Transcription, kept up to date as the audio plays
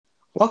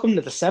Welcome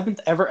to the seventh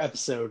ever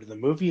episode of the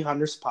Movie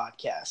Hunters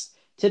Podcast.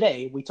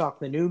 Today, we talk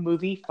the new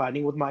movie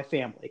Fighting with My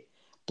Family,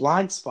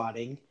 Blind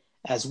Spotting,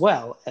 as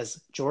well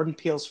as Jordan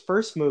Peele's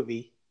first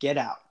movie, Get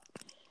Out.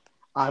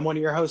 I'm one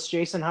of your hosts,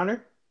 Jason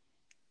Hunter,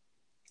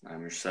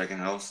 I'm your second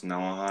host,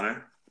 Noah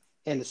Hunter.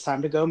 and it's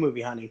time to go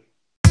movie hunting.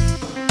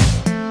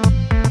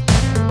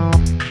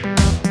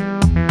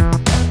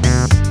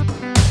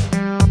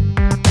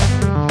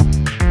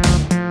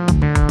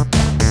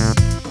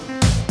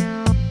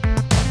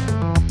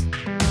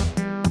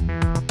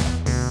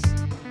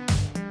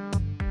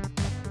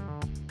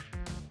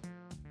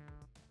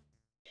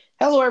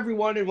 Hello,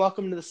 everyone, and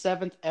welcome to the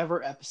seventh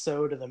ever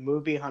episode of the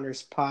Movie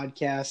Hunters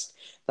Podcast,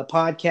 the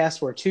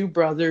podcast where two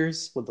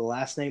brothers with the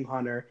last name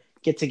Hunter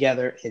get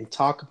together and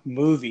talk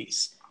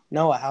movies.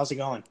 Noah, how's it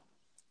going?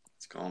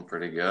 It's going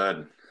pretty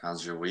good.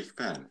 How's your week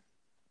been?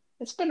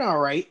 It's been all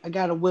right. I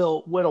got a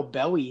little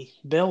belly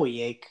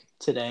ache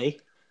today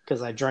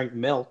because I drank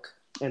milk,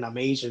 and I'm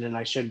Asian and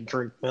I shouldn't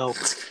drink milk.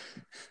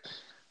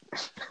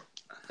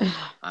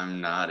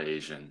 I'm not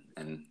Asian,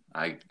 and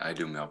I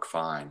do milk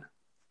fine.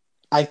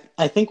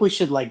 I think we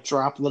should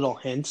drop little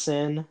hints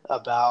in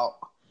about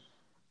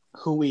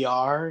who we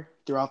are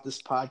throughout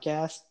this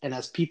podcast, and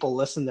as people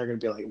listen, they're gonna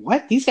be like,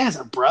 "What? These guys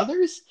are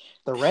brothers?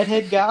 The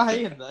redhead guy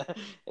and the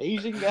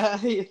Asian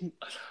guy?"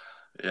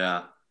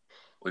 Yeah,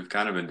 we've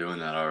kind of been doing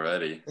that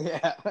already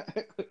Yeah.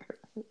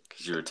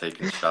 because you were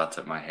taking shots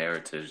at my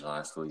heritage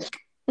last week.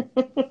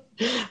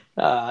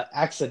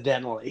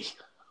 Accidentally.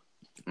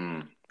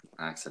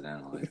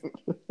 Accidentally.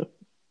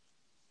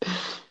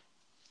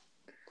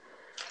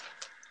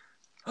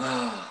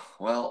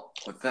 Well,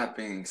 with that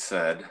being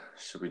said,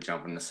 should we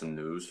jump into some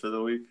news for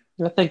the week?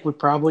 I think we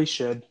probably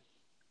should.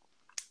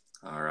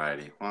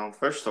 Alrighty. Well,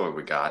 first story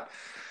we got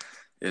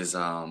is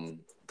the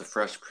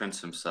Fresh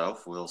Prince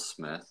himself, Will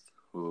Smith,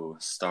 who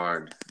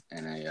starred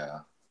in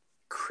a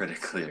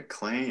critically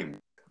acclaimed,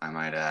 I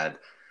might add,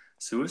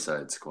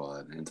 Suicide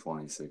Squad in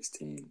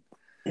 2016.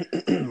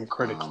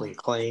 Critically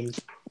acclaimed.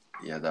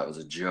 Yeah, that was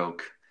a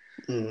joke.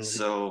 Mm.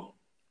 So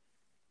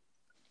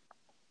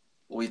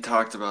we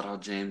talked about how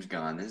James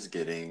Gunn is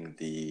getting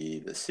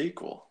the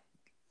sequel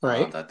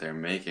Right. that they're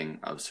making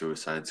of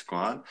Suicide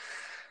Squad.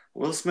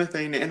 Will Smith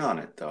ain't in on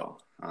it, though.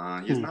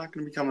 He's not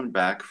going to be coming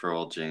back for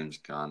old James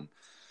Gunn.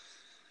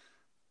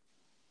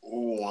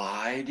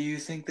 Why do you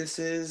think this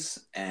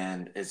is?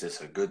 And is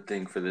this a good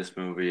thing for this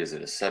movie? Is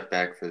it a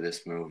setback for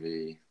this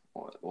movie?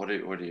 What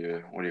are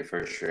your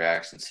first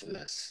reactions to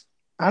this?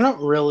 I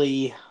don't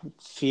really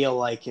feel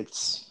like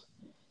it's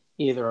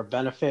either a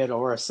benefit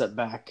or a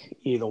setback,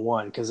 either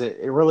one, because it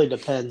really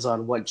depends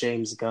on what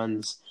James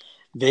Gunn's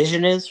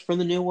vision is for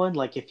the new one.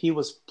 Like, if he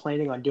was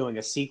planning on doing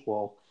a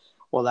sequel,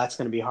 well, that's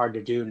going to be hard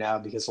to do now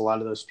because a lot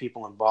of those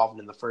people involved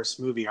in the first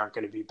movie aren't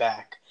going to be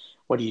back.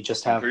 What do you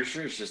just I'm have? pretty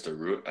sure it's just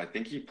I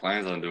think he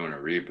plans on doing a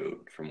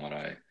reboot from what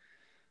I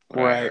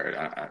Right.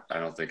 heard. I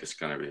don't think it's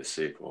going to be a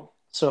sequel.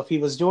 So if he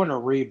was doing a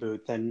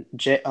reboot, then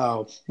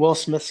Will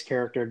Smith's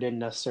character didn't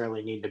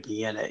necessarily need to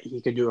be in it. He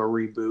could do a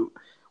reboot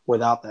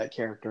without that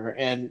character.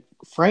 And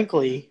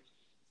frankly,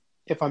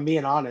 if I'm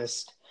being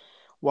honest,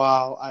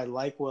 while I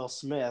like Will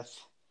Smith,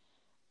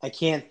 I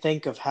can't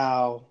think of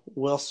how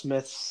Will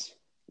Smith's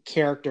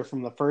character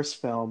from the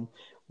first film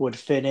would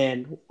fit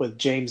in with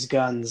James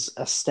Gunn's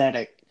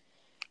aesthetic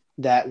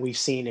that we've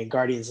seen in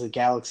Guardians of the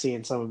Galaxy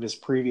and some of his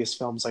previous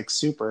films like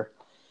Super.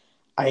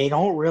 I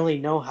don't really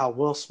know how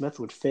Will Smith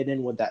would fit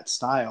in with that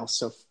style.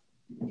 So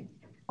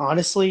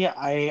honestly,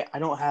 I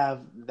don't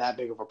have that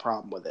big of a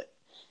problem with it.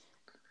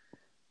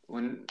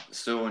 When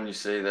you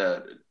say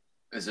that,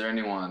 is there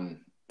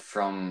anyone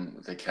from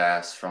the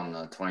cast from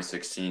the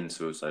 2016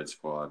 Suicide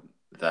Squad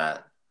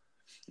that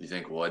you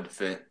think would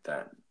fit,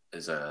 that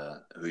is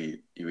who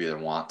you either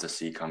want to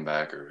see come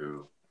back or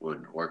who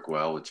would work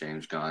well with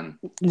James Gunn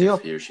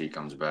if he or she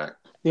comes back?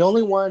 The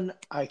only one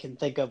I can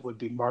think of would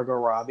be Margot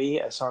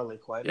Robbie as Harley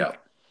Quinn. Yeah.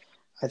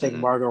 I think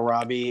Margot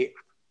Robbie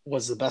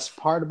was the best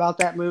part about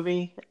that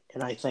movie,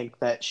 and I think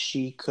that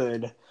she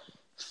could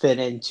fit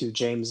into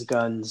James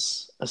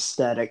Gunn's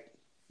aesthetic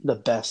the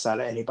best out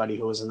of anybody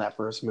who was in that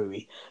first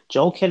movie.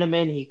 Joel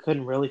Kinnaman, he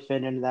couldn't really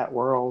fit into that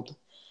world.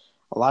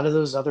 A lot of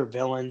those other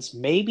villains,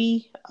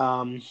 maybe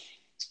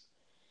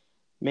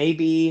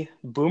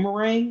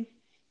Boomerang.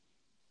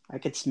 I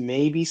could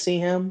maybe see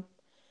him.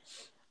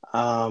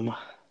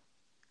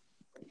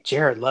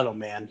 Jared Leto,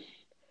 man.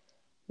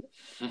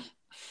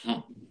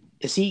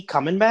 Is he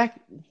coming back?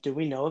 Do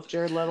we know if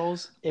Jared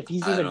Leto's I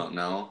don't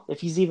know. If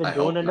he's even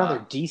doing another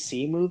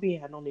DC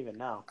movie? I don't even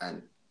know.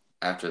 And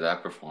after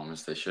that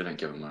performance, they shouldn't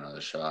give him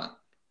another shot.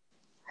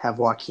 Have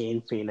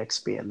Joaquin Phoenix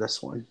be in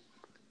this one?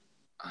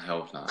 I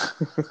hope not.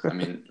 I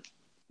mean,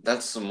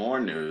 that's some more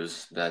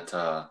news that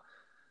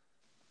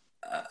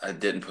I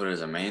didn't put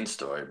as a main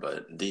story,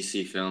 but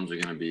DC films are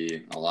going to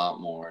be a lot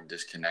more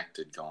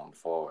disconnected going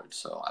forward.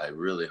 So I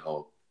really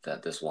hope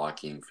that this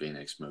Joaquin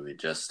Phoenix movie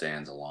just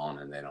stands alone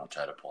and they don't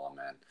try to pull him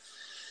in.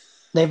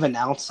 They've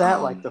announced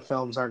that the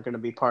films aren't going to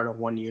be part of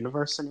one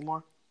universe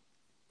anymore.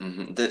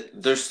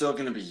 There's still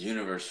going to be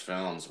universe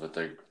films, but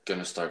they're going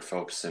to start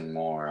focusing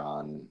more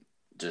on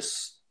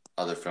just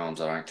other films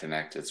that aren't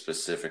connected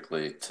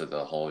specifically to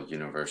the whole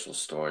universal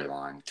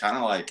storyline. Kind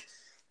of like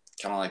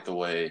the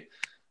way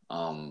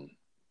um,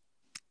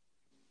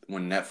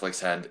 when Netflix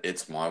had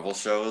its Marvel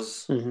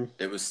shows, Mm-hmm.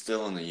 it was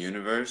still in the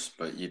universe,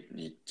 but you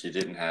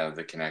didn't have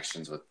the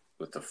connections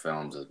with the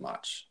films as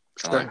much.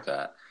 Kind of Sure. like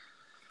that,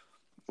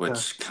 Yeah.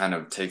 which kind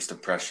of takes the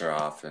pressure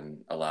off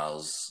and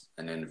allows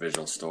an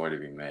individual story to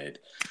be made,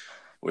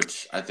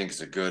 which I think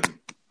is a good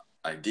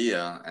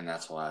idea, and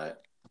that's why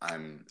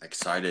I'm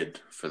excited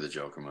for the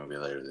Joker movie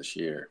later this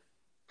year.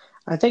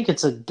 I think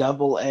it's a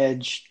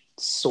double-edged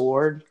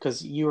sword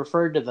because you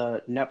referred to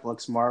the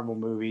Netflix Marvel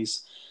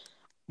movies.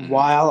 Mm-hmm.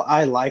 While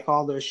I like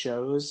all those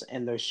shows,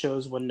 and those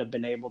shows wouldn't have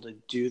been able to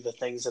do the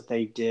things that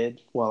they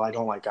did, well, I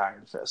don't like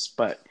Iron Fist,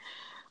 but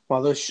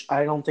while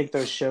I don't think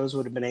those shows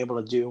would have been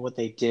able to do what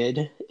they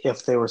did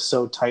if they were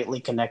so tightly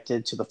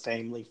connected to the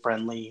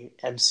family-friendly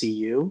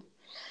MCU.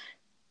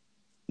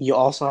 You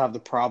also have the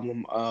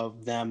problem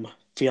of them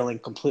feeling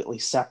completely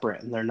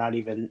separate, and they're not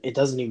even. It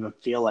doesn't even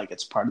feel like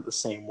it's part of the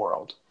same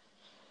world.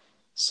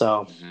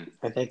 So Mm-hmm.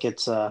 I think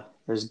it's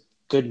there's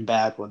good and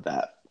bad with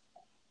that.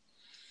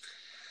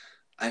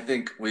 I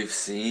think we've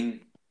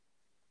seen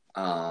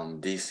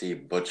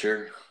DC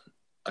butcher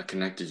a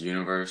connected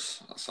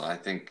universe, so I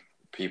think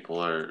people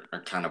are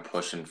kind of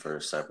pushing for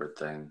a separate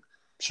thing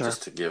Sure.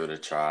 just to give it a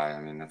try.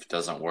 I mean, if it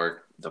doesn't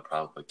work, they'll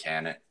probably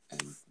can it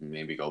and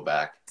maybe go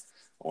back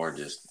or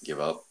just give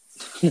up.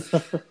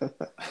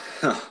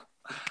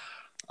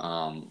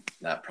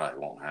 That probably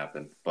won't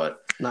happen,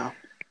 but No.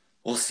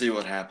 we'll see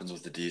what happens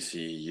with the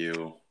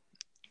DCU.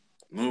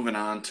 Moving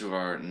on to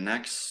our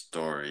next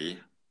story,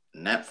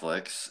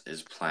 Netflix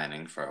is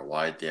planning for a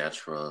wide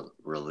theatrical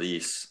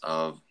release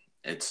of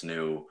its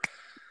new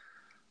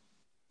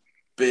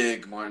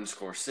big Martin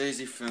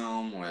Scorsese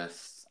film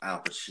with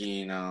Al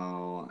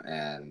Pacino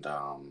and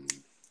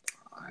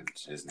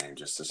his name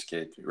just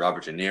escaped me,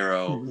 Robert De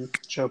Niro. Mm-hmm.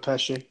 Joe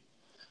Pesci.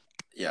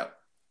 Yeah,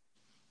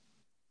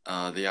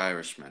 The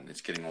Irishman.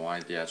 It's getting a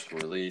wide theatrical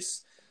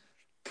release.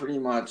 Pretty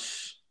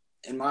much,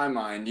 in my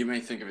mind, you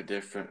may think of it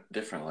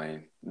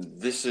differently.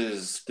 This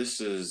is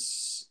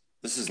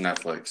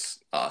Netflix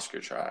Oscar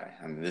try.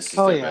 I mean, this is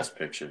Oh their yeah, best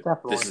picture.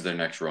 definitely, This is their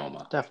next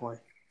Roma, definitely.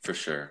 for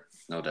sure,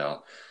 no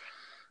doubt.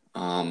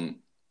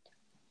 Um,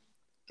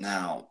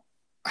 Now,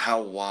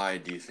 how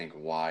wide do you think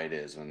wide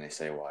is when they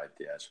say wide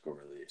theatrical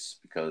release?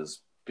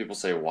 Because people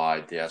say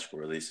wide theatrical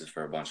releases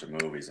for a bunch of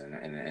movies,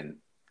 and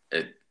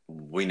it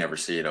we never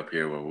see it up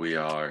here where we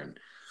are. And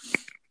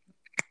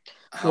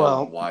how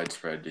Well,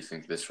 widespread do you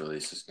think this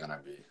release is gonna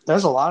be?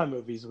 there's a lot of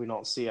movies we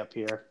don't see up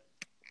here,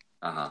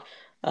 Uh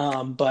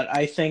huh. but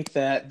I think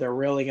that they're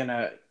really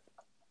gonna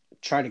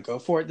try to go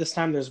for it this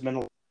time. There's been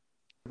a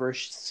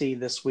controversy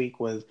this week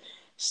with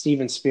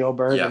Steven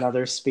Spielberg and Yeah.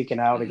 others speaking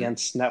out Mm-hmm.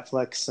 against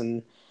Netflix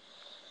and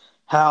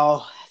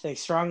how they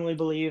strongly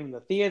believe in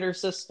the theater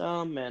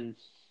system. And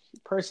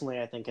personally,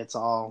 I think it's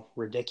all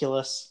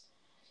ridiculous.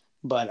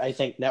 But I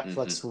think Mm-hmm.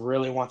 Netflix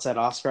really wants that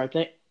Oscar. I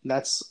think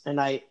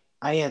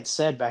I had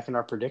said back in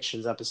our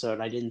predictions episode,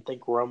 I didn't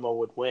think Roma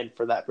would win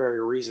for that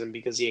very reason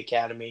because the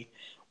Academy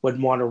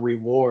would want to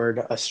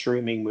reward a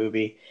streaming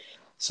movie.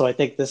 So I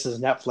think this is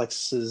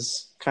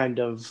Netflix's kind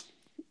of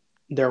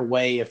their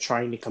way of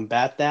trying to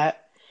combat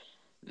that.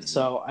 Mm-hmm.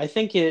 So I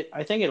think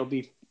it'll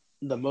be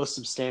the most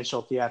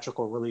substantial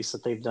theatrical release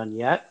that they've done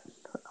yet.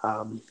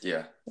 Um,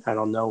 Yeah. I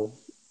don't know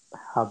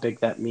how big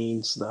that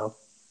means though.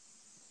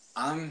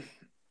 I'm.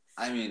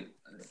 I mean,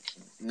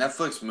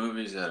 Netflix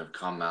movies that have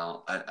come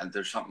out.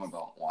 There's something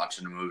about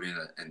watching a movie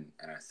in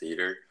a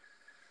theater.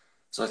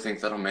 So I think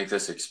that'll make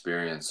this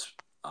experience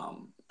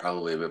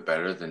probably a bit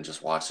better than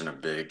just watching a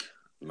big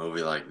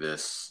movie like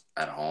this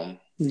at home.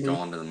 Mm-hmm.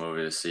 Going to the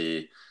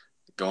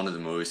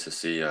movies to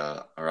see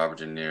a Robert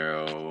De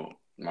Niro,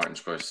 Martin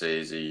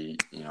Scorsese,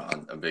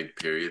 a big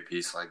period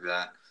piece like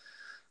that.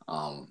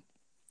 Um,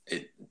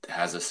 it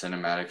has a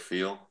cinematic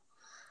feel.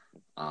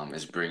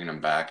 Is bringing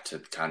them back to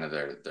kind of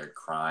their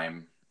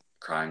crime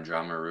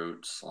drama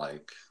roots,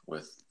 like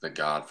with The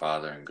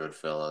Godfather and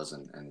Goodfellas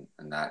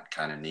and that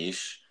kind of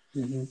niche.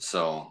 Mm-hmm.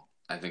 So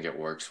I think it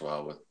works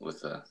well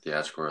with the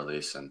theatrical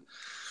release, and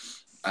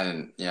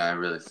I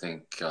really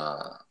think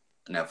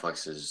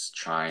Netflix is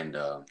trying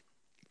to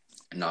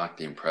knock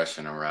the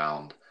impression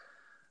around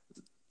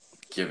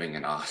giving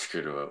an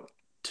Oscar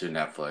to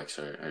Netflix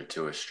or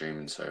to a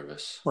streaming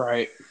service,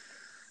 Right.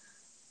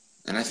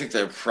 and I think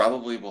they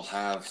probably will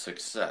have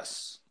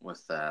success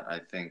with that. I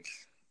think,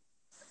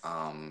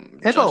 judging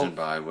It'll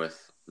by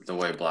with the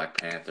way Black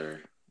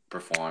Panther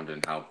performed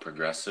and how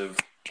progressive,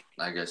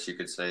 I guess you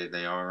could say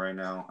they are right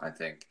now, I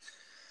think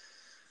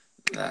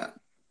that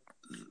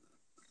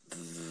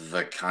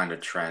the kind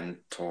of trend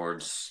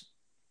towards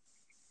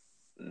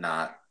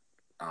not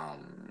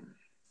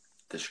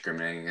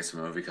discriminating against a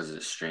movie because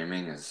it's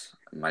streaming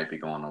might be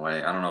going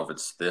away. I don't know if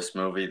it's this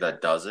movie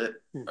that does it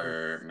mm-hmm.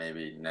 or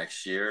maybe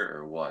next year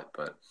or what,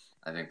 but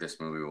I think this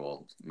movie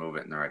will move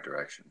it in the right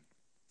direction.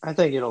 I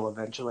think it'll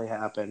eventually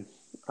happen.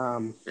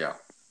 Yeah.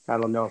 I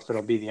don't know if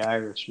it'll be The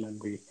Irishman.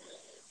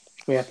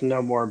 We have to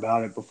know more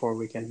about it before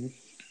we can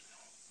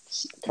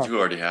You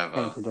already have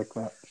kind of a predict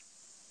that.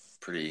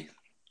 pretty,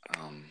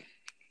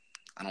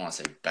 I don't want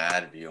to say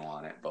bad view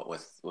on it, but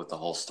with the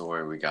whole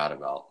story we got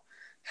about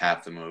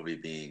half the movie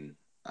being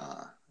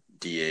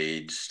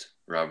de-aged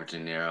Robert De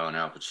Niro and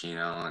Al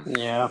Pacino, and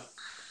Yeah.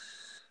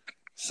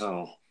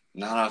 so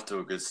not off to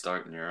a good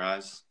start in your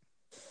eyes.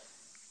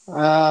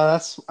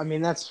 That's. I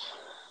mean, that's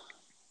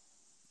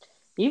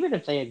even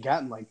if they had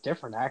gotten like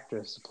different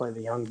actors to play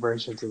the young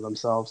versions of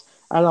themselves.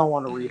 I don't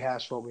want to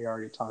rehash what we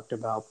already talked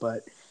about,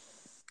 but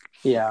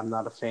yeah, I'm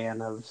not a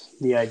fan of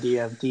the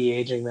idea of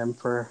de-aging them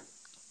for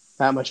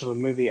that much of a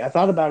movie. I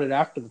thought about it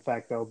after the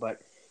fact though,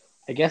 but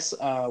I guess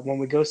when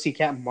we go see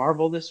Captain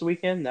Marvel this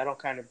weekend, that'll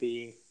kind of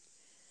be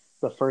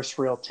the first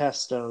real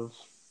test of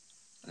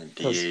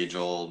because De-age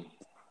old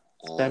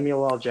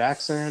Samuel L.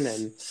 Jackson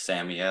and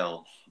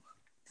Samuel.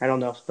 I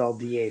don't know if they'll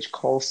de-age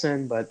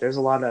Coulson, but there's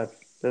a lot of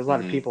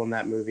people in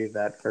that movie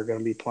that are going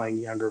to be playing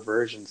younger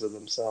versions of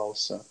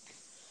themselves. So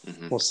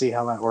we'll see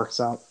how that works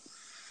out.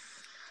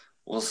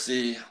 We'll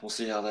see. We'll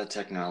see how that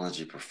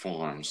technology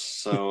performs.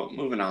 So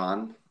moving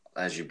on,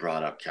 as you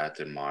brought up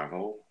Captain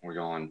Marvel, we're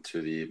going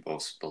to the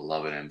most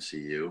beloved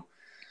MCU.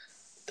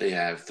 They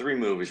have 3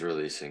 movies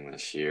releasing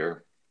this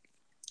year.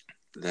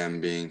 Them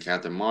being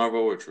Captain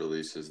Marvel, which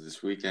releases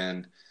this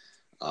weekend,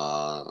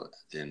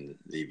 then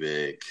the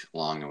big,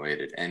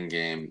 long-awaited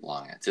Endgame,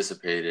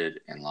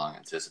 long-anticipated,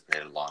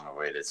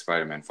 long-awaited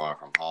Spider-Man Far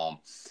From Home.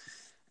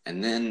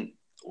 And then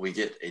we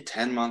get a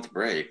 10-month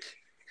break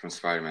from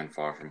Spider-Man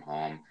Far From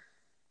Home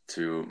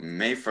to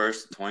May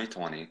 1st,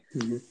 2020.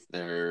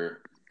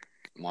 Their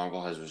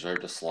Marvel has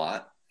reserved a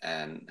slot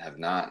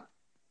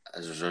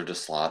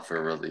for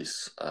a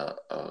release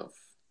of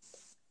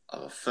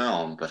a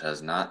film, but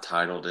has not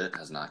titled it,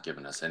 has not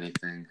given us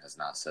anything, has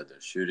not said they're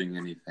shooting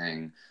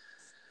anything,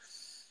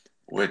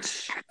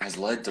 which has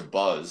led to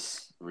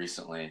buzz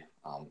recently,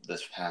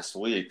 this past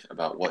week,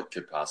 about what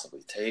could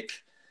possibly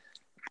take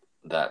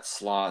that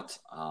slot.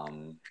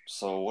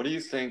 So what do you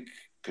think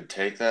could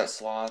take that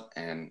slot?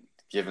 And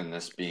given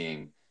this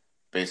being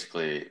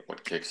basically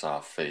what kicks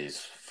off phase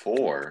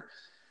 4,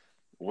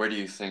 where do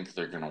you think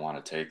they're going to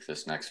want to take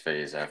this next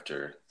phase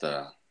after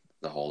the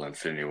whole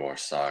Infinity War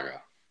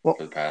saga for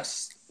the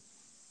past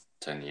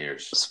 10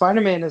 years?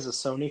 Spider-Man is a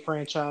Sony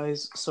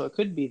franchise, so it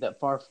could be that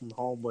Far From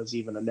Home was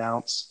even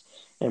announced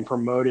and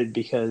promoted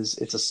because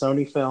it's a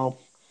Sony film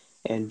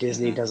and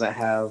Disney doesn't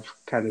have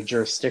kind of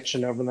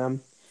jurisdiction over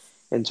them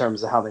in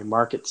terms of how they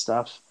market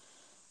stuff.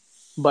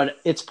 But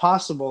it's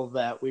possible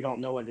that we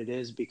don't know what it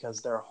is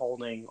because they're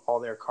holding all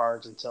their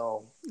cards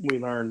until we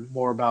learn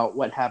more about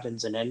what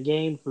happens in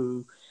Endgame,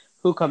 who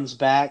comes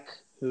back,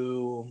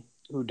 who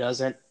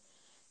doesn't.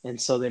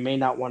 And so they may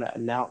not want to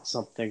announce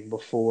something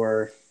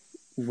before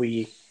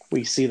we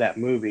see that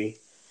movie.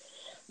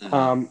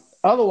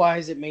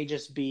 Otherwise, it may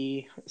just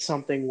be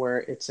something where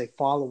it's a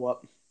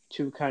follow-up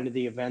to kind of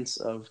the events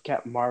of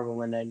Captain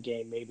Marvel and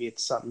Endgame. Maybe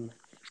it's something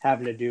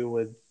having to do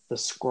with the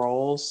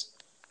Skrulls.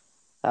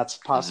 That's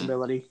a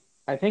possibility.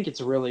 I think it's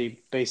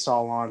really based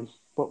all on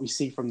what we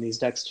see from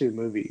these next 2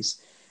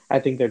 movies. I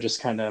think they're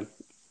just kind of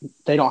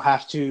they don't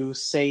have to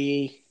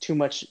say too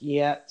much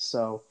yet,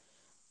 so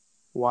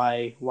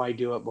why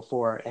do it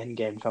before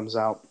Endgame comes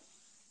out?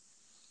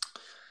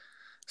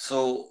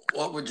 So,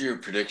 what would your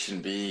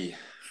prediction be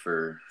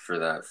for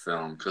that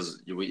film?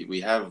 Because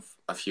we have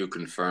a few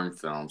confirmed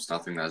films,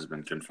 nothing that has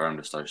been confirmed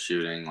to start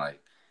shooting. Like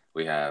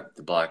we have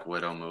the Black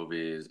Widow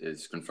movie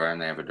is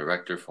confirmed; they have a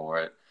director for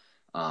it.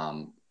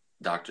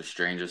 Doctor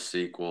Strange's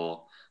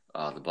sequel,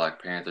 the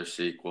Black Panther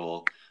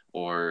sequel,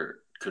 or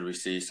could we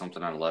see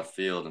something out of left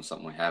field and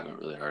something we haven't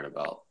really heard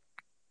about?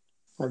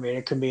 I mean,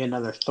 it could be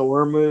another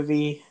Thor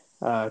movie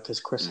because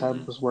Chris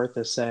Hemsworth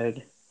has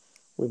said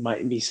we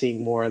might be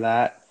seeing more of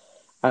that.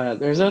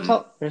 There's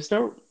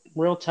no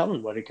real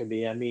telling what it could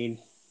be. I mean,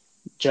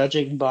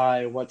 judging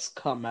by what's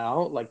come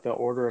out, like the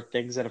order of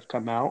things that have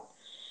come out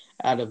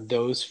of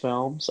those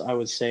films, I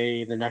would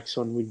say the next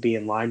one we'd be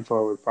in line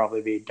for would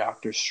probably be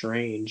Doctor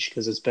Strange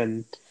because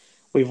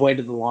we've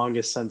waited the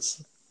longest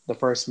since the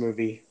first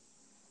movie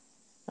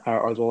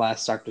or the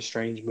last Doctor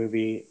Strange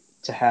movie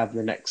to have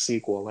the next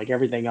sequel. Like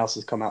everything else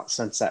has come out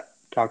since that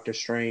Doctor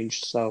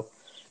Strange, so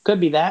could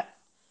be that.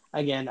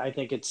 Again, I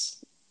think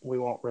we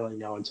won't really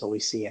know until we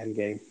see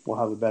Endgame. We'll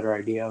have a better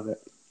idea of it.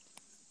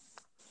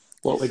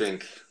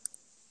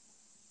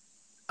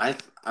 I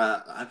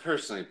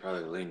personally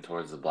probably lean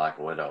towards the Black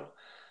Widow.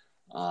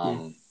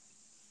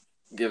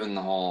 Given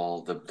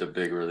the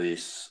big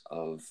release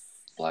of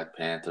Black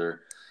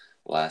Panther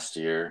last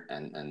year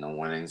and the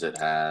winnings it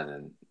had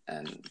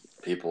and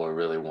people are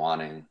really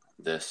wanting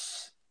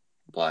this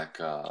Black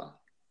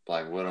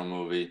Widow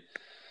movie.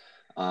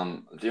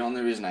 The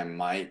only reason I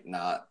might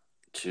not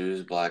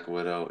choose Black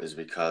Widow is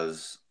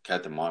because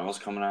Captain Marvel's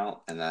coming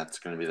out and that's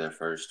going to be their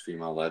first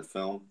female-led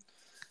film.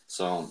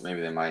 So maybe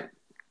they might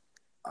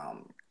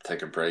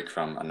take a break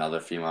from another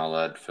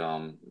female-led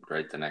film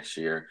right the next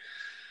year.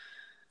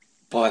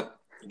 But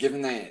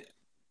given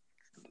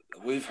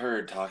we've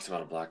heard talks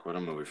about a Black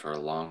Widow movie for a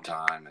long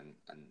time, and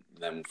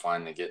them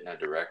finally getting a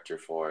director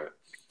for it.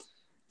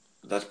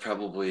 That's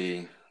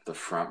probably the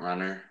front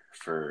runner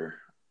for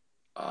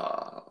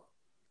uh,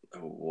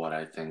 what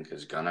I think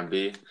is gonna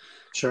be.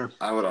 Sure.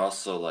 I would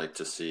also like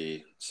to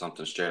see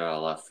something straight out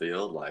of left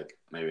field, like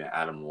maybe an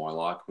Adam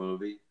Warlock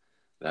movie.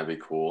 That'd be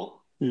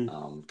cool.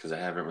 Mm. Because they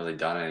haven't really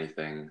done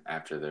anything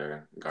after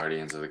their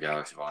Guardians of the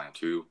Galaxy Volume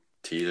 2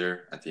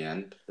 teaser at the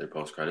end, their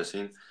post-credit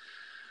scene.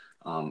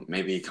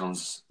 Maybe he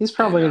comes He's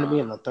probably in. going to be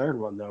in the third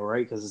one, though,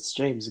 right? Because it's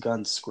James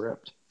Gunn's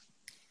script.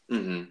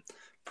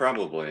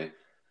 Probably.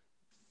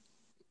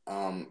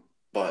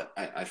 But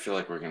I feel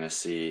like we're going to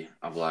see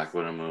a Black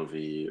Widow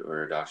movie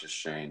or a Doctor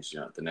Strange,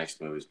 the next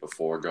movies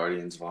before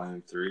Guardians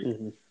Volume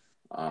 3.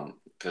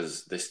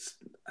 Because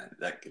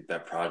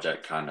that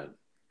project kind of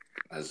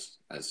has,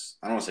 I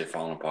don't want to say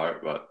fallen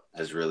apart, but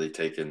has really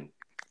taken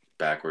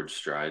backward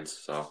strides.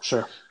 So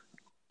Sure.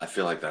 I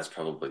feel like that's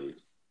probably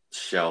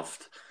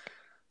shelved.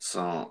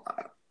 So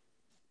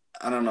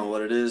I don't know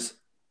what it is.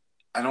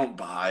 I don't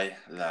buy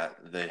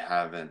that they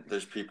haven't.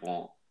 There's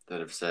people that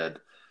have said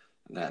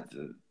that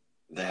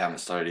they haven't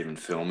started even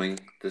filming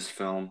this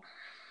film.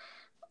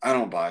 I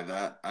don't buy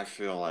that. I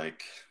feel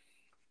like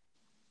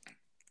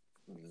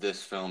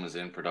this film is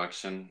in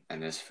production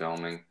and is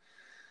filming.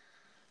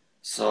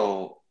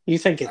 So you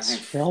think it's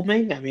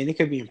filming? I mean, it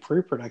could be in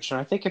pre-production.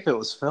 I think if it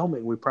was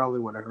filming, we probably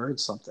would have heard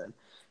something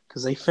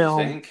because they film.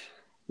 You think?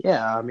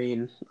 Yeah, I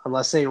mean,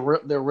 unless they're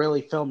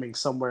really filming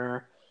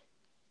somewhere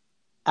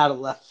out of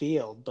left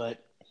field,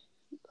 but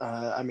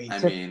I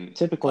mean,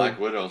 typically Black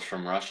Widow's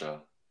from Russia,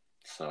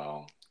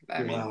 so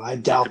I mean, I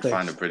doubt you could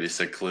find a pretty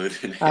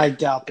secluded. I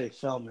doubt they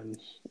film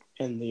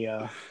in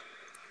the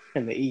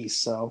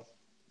East. So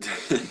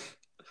I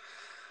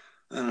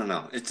don't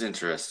know. It's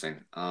interesting.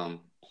 I'll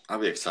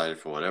be excited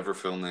for whatever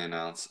film they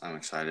announce. I'm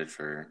excited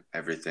for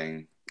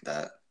everything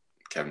that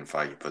Kevin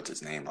Feige puts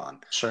his name on.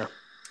 Sure.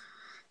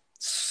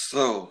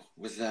 So,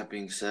 with that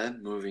being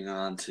said, moving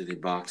on to the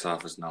box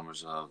office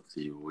numbers of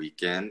the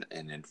weekend,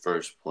 and in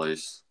first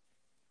place,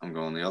 I'm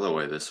going the other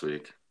way this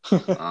week.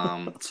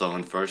 So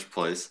in first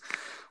place,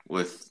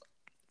 with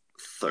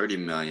 30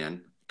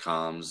 million,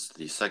 comes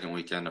the second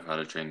weekend of How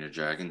to Train Your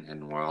Dragon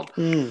Hidden World.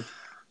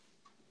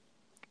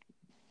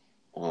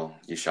 Well,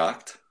 you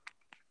shocked?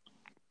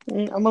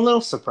 I'm a little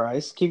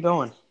surprised. Keep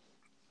going.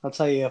 I'll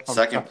tell you if I'm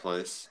Second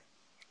place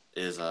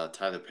is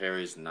Tyler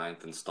Perry's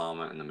 9th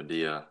installment in the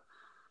Medea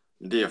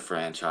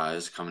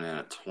franchise, coming in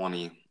at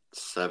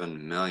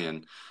 27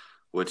 million,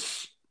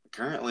 which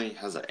currently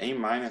has an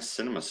A-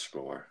 cinema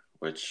score,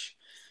 which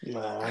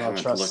I don't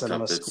trust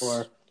cinema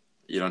score.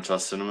 You don't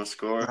trust cinema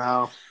score?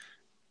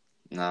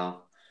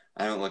 No.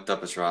 I haven't looked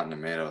up its Rotten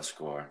Tomatoes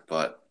score,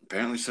 but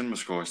apparently cinema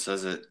score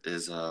says it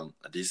is a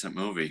decent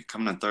movie.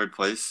 Coming in third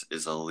place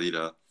is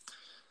Alita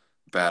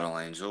Battle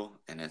Angel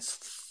in its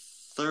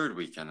third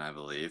weekend, I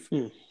believe,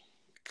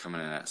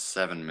 coming in at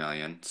 7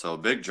 million. So a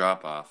big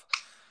drop off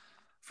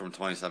from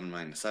 27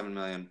 million to 7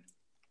 million.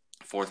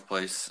 Fourth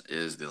place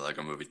is the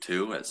Lego Movie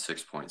 2 at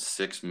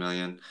 6.6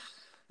 million.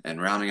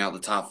 And rounding out the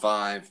top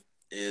 5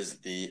 is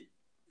the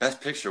Best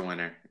Picture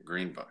winner,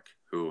 Green Book,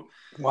 who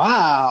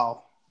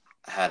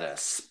had a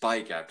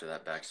spike after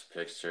that Best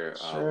Picture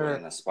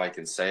win, a spike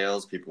in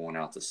sales. People went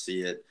out to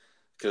see it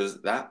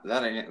because that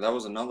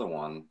was another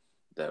one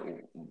that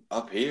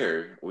up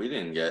here we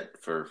didn't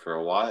get for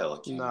a while.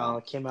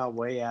 It came out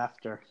way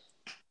after.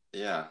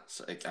 Yeah,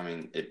 so I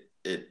mean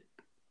it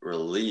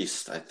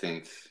released, I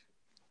think,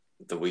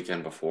 the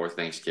weekend before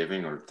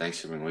Thanksgiving or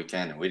Thanksgiving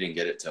weekend, and we didn't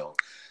get it till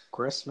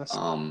Christmas.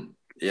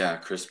 Yeah,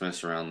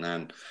 Christmas around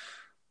then.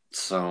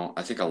 So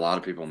I think a lot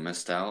of people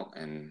missed out,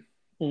 and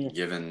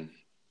given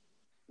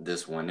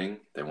this winning,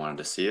 they wanted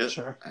to see it,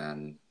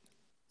 and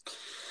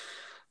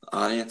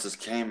audiences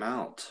came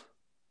out.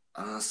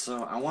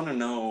 So I want to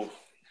know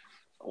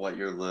what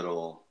your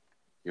little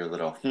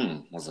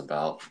was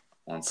about.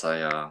 Once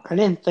I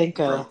didn't think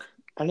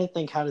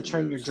How to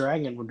Train Your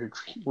Dragon would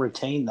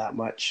retain that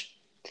much.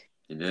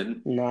 You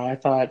didn't? No, I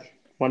thought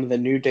one of the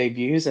new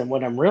debuts, and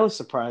what I'm really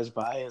surprised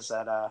by is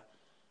that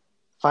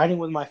Fighting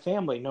with My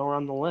Family, nowhere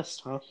on the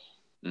list, huh?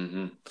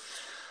 Nowhere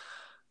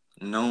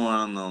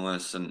on the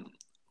list, and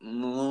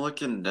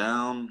looking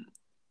down,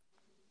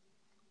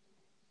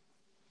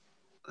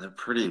 they're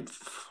pretty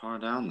far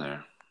down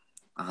there.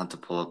 I'll have to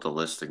pull up the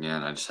list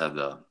again. I just have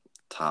the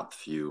top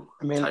few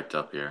typed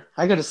up here.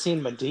 I could have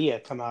seen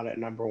Medea come out at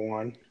number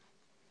 1.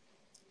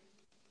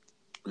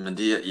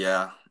 Medea,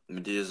 yeah.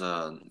 Medea's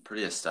a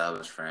pretty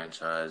established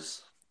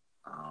franchise.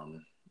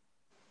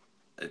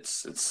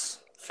 It's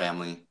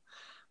family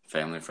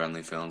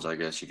friendly films, I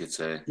guess you could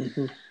say.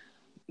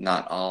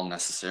 Not all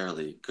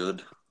necessarily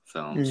good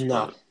films,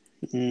 but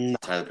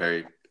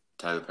Tyler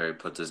Perry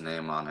puts his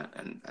name on it,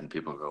 and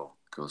people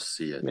go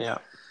see it. Yeah,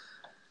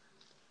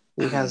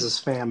 he has his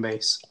fan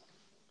base.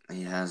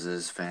 He has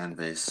his fan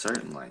base,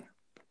 certainly.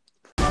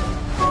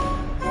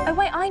 Oh,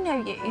 wait, I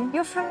know you.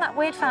 You're from that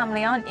weird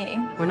family, aren't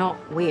you? We're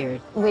not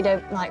weird. We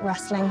don't like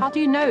wrestling. How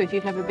do you know if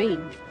you've never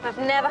been? I've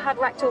never had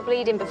rectal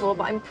bleeding before,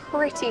 but I'm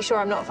pretty sure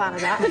I'm not a fan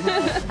of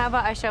that. How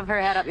about I shove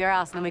her head up your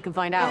ass and then we can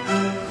find out?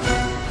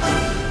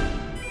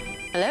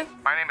 Hello?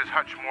 My name is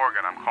Hutch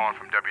Morgan. I'm calling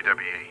from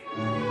WWE.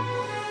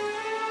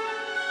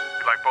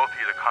 We'd like both of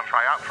you to come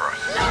try out for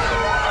us.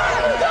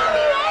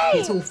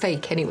 It's all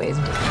fake anyway,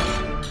 isn't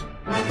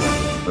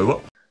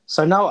it?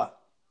 So Noah,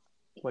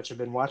 what you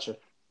been watching?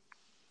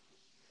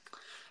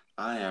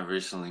 I have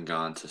recently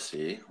gone to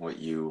see what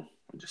you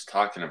were just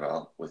talking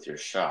about with your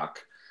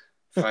shock,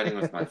 Fighting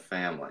with My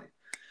Family.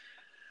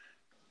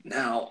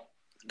 Now,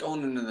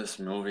 going into this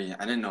movie,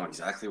 I didn't know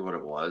exactly what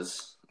it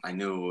was. I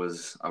knew it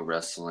was a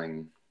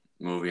wrestling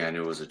movie. I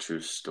knew it was a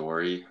true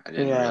story. I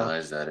didn't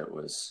realize that it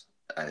was.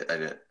 I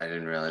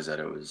didn't realize that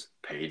it was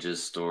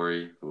Paige's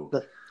story.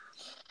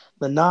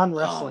 The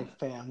non-wrestling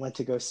fan went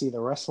to go see the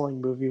wrestling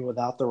movie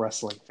without the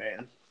wrestling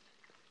fan.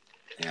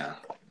 Yeah.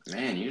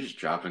 Man, you're just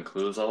dropping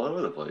clues all over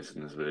the place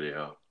in this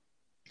video.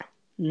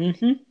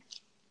 Mm-hmm.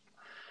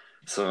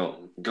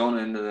 So,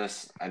 going into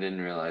this, I didn't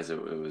realize it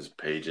was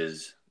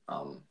Paige's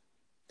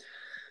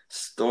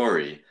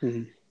story.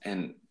 Mm-hmm.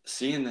 And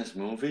seeing this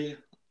movie,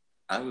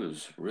 I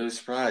was really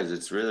surprised.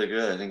 It's really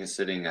good. I think it's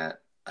sitting at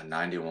a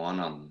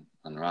 91 on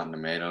Rotten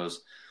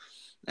Tomatoes.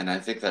 And I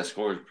think that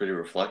score is pretty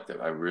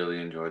reflective. I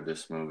really enjoyed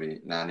this movie.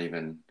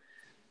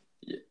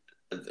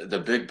 The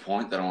big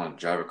point that I want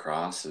to drive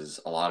across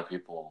is a lot of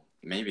people,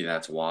 maybe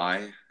that's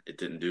why it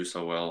didn't do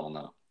so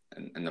well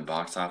in the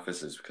box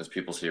office, is because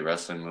people see a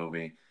wrestling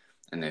movie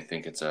and they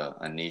think it's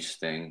a niche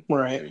thing.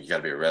 Right. You got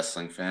to be a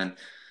wrestling fan.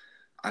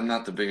 I'm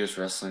not the biggest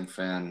wrestling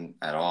fan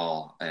at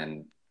all,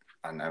 and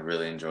I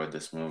really enjoyed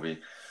this movie.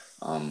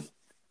 I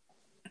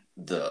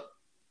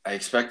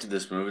expected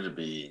this movie to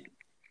be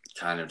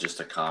kind of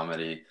just a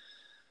comedy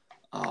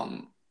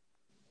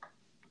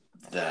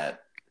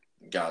that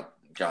got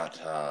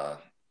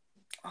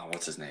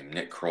what's his name?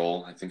 Nick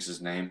Kroll, I think's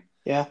his name.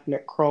 Yeah,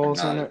 Nick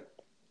Kroll's in it.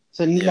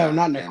 So no,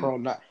 not Nick Kroll,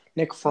 not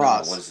Nick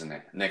Frost. No, what is his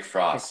name? Nick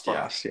Frost. Nick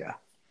Frost, yeah.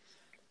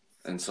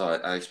 And so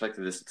I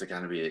expected this to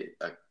kind of be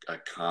a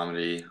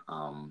comedy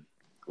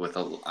with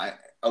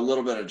a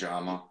little bit of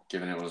drama,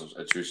 given it was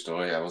a true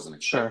story. I wasn't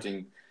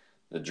expecting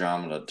the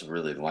drama to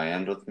really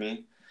land with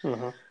me.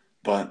 Mm-hmm.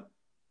 But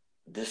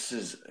this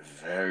is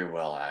very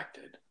well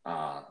acted.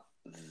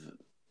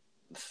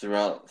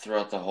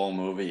 Throughout the whole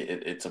movie,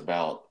 it's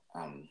about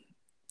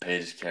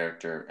Paige's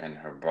character and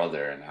her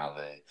brother and how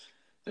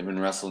they've been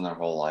wrestling their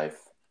whole life,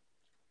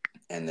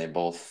 and they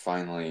both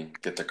finally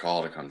get the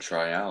call to come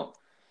try out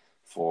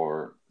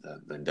for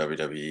the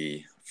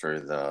WWE for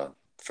the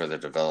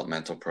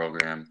developmental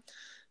program.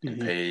 And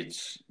Mm-hmm.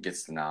 Paige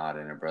gets the nod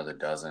and her brother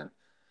doesn't.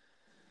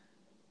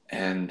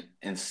 And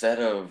instead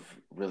of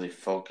really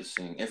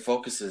it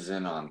focuses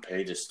in on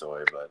Paige's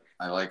story, but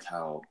I like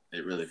how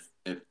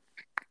it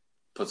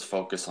puts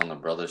focus on the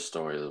brother's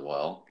story as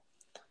well.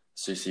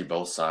 So you see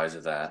both sides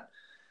of that.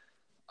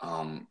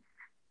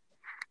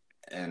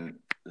 And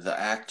the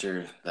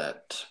actor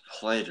that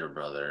played her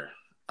brother,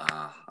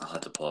 I'll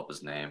have to pull up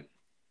his name,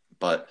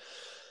 but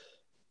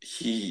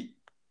the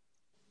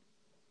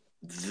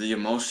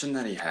emotion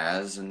that he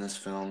has in this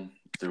film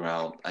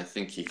throughout, I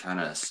think he kind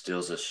of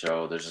steals the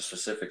show. There's a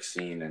specific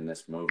scene in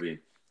this movie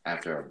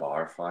after a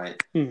bar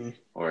fight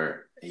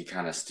where he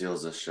kind of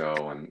steals the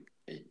show and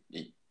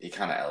he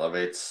kind of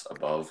elevates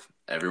above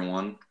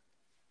everyone.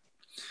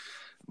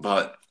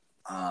 But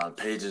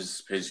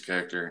Paige's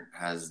character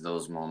has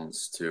those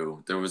moments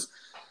too. There was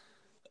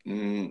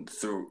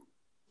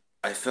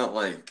I felt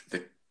like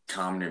the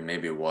comedy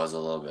maybe was a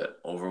little bit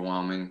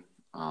overwhelming,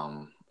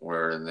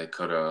 where they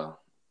could have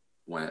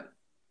went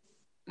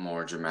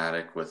more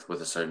dramatic with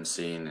a certain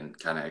scene and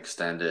kind of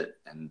extend it,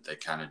 and they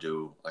kind of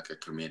do like a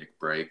comedic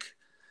break.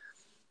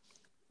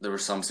 There were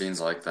some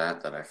scenes like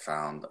that I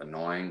found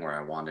annoying, where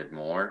I wanted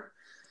more,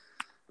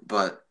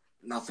 but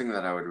nothing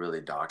that I would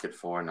really dock it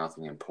for,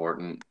 nothing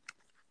important.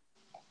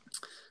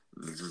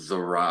 The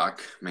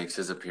Rock makes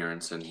his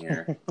appearance in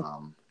here,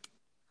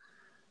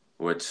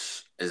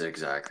 which is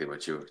exactly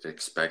what you would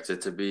expect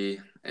it to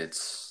be.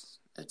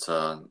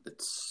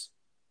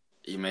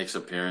 He makes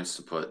appearance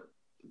to put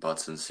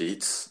butts in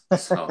seats,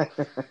 so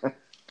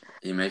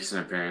he makes an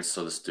appearance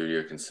so the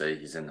studio can say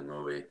he's in the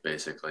movie.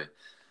 Basically,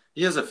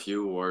 he has a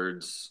few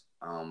words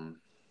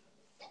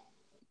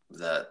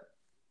that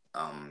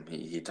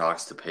he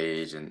talks to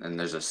Paige, and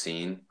there's a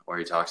scene where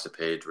he talks to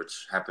Paige,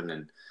 which happened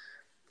in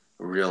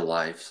real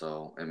life,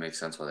 so it makes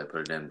sense why they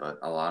put it in. But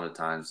a lot of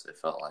times it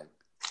felt like,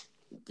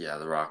 yeah,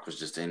 The Rock was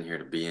just in here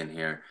to be in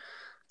here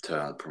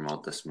to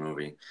promote this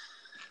movie.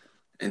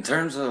 In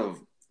terms of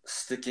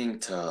sticking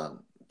to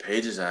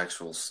Paige's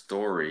actual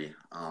story,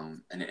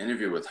 in an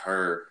interview with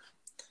her,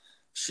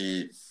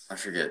 I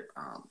forget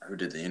who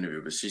did the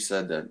interview, but she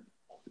said that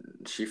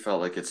she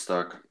felt like it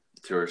stuck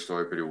to her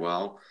story pretty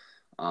well.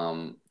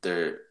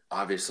 There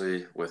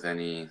obviously, with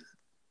any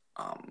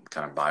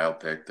kind of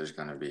biopic, there's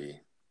going to be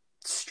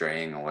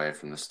straying away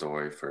from the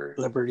story for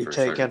liberty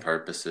certain taken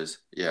purposes.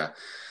 Yeah.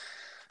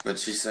 But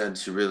she said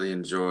she really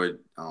enjoyed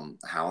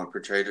how it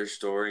portrayed her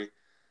story.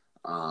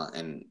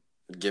 And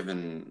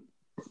given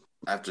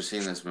after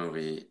seeing this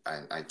movie,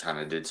 I kind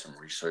of did some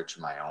research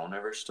of my own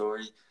of her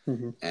story,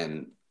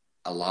 and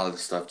a lot of the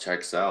stuff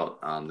checks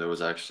out. There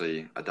was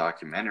actually a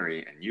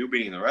documentary, and you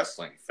being a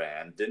wrestling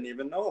fan didn't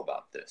even know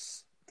about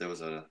this. There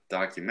was a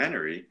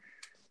documentary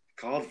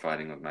called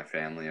Fighting with My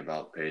Family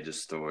about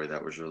Paige's story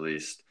that was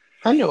released.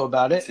 I knew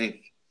about I it.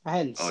 think. I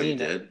hadn't Oh, seen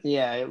you it. did?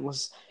 Yeah, it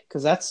was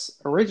because that's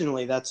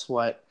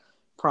what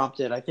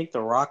prompted. I think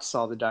The Rock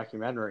saw the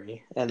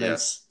documentary, and then Yeah.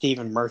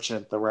 Stephen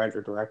Merchant, the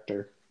writer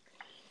director.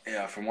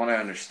 Yeah, from what I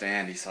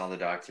understand, he saw the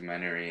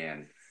documentary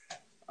and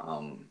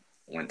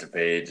went to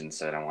Paige and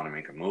said, "I want to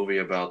make a movie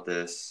about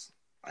this."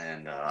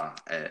 And I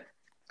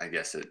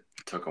guess it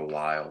took a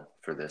while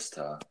for this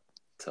to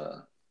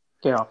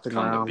Get off the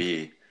come to ground.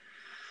 be,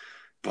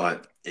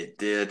 but it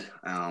did.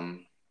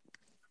 And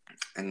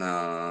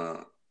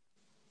the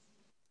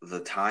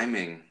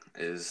timing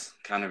is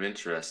kind of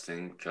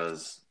interesting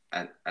because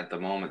at the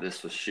moment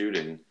this was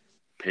shooting,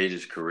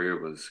 Paige's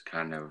career was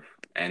kind of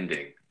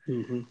ending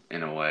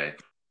in a way.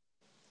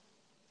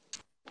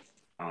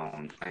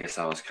 I guess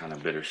that was kind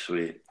of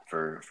bittersweet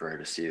for her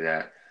to see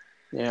that.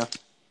 Yeah.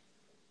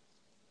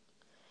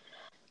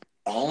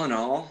 All in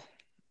all,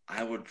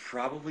 I would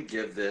probably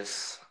give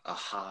this a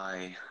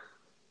high.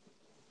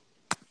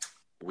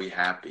 We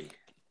happy.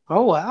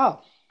 Oh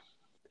wow.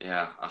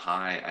 Yeah, a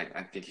high.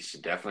 I think you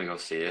should definitely go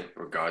see it,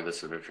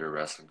 regardless of if you're a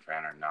wrestling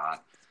fan or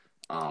not.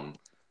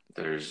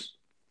 There's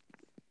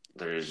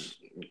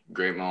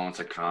great moments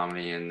of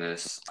comedy in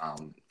this.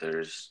 And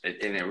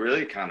it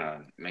really kind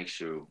of makes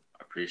you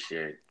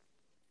appreciate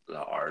the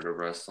art of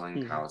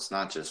wrestling. How it's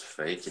not just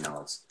fake,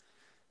 it's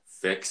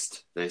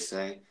fixed. They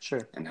say,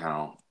 Sure. and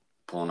how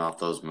pulling off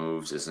those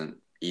moves isn't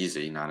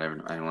easy. Not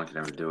anyone can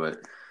ever do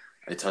it.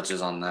 It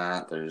touches on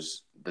that.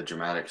 There's the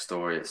dramatic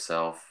story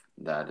itself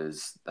that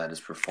is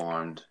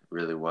performed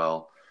really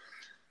well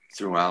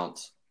throughout.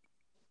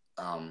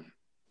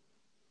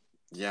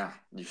 Yeah,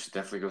 you should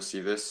definitely go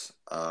see this.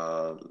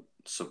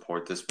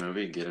 Support this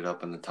movie. Get it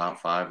up in the top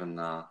 5 in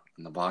the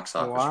box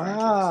office rankings.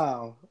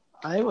 Wow.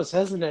 I was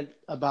hesitant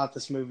about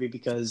this movie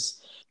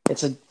because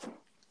it's a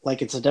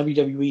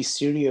WWE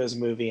Studios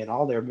movie, and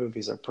all their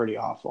movies are pretty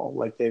awful.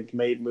 Like, they've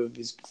made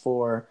movies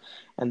before,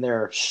 and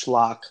they're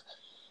schlock.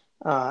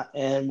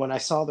 And when I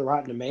saw the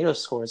Rotten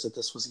Tomatoes scores that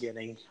this was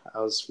getting, I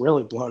was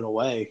really blown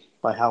away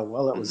by how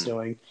well it was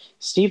doing.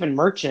 Stephen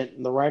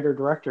Merchant, the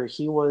writer-director,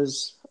 he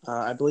was,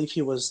 I believe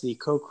he was the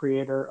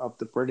co-creator of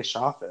The British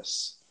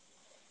Office.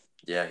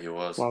 Yeah, he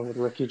was. Along with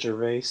Ricky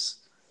Gervais.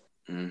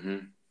 Mm-hmm.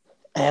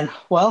 And,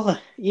 well,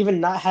 even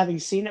not having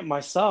seen it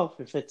myself,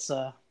 if it's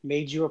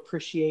made you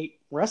appreciate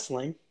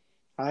wrestling,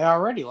 I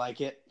already like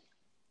it.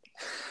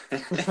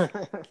 Has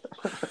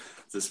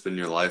this been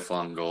your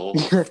lifelong goal?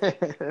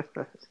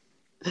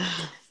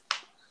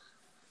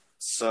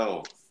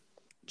 So,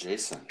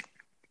 Jason.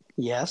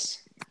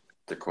 Yes?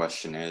 The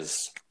question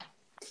is,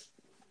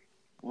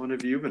 what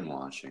have you been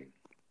watching?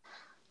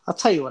 I'll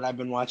tell you what I've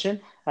been watching.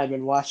 I've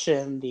been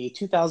watching the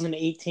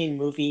 2018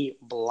 movie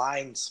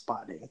Blind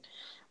Spotting.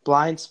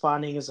 Blind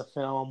Spotting is a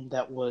film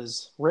that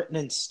was written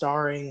and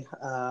starring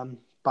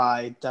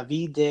by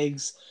Daveed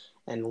Diggs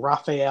and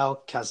Rafael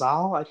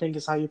Casal, I think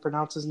is how you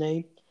pronounce his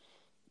name.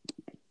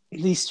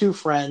 These two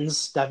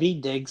friends,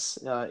 Daveed Diggs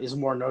is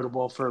more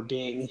notable for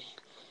being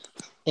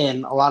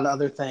in a lot of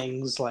other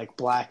things like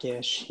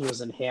Blackish. He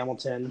was in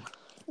Hamilton.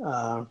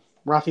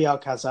 Rafael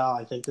Casal,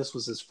 I think this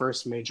was his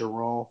first major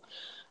role.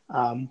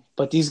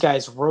 But these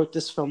guys wrote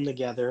this film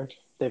together.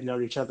 They've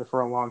known each other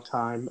for a long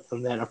time.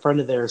 And then a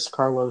friend of theirs,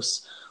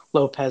 Carlos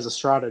Lopez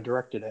Estrada,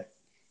 directed it.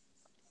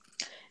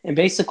 And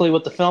basically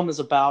what the film is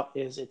about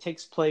is it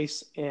takes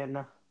place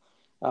in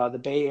the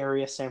Bay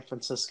Area, San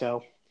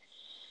Francisco.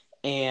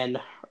 And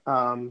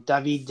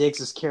Daveed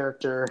Diggs'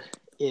 character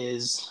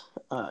is,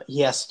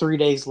 he has 3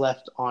 days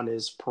left on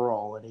his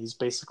parole. And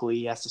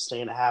he has to stay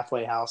in a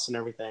halfway house and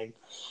everything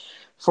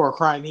for a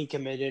crime he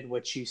committed,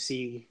 which you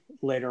see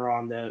later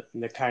on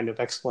the kind of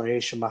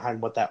explanation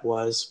behind what that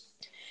was.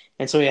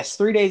 And so he has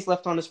 3 days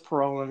left on his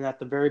parole, and at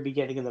the very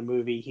beginning of the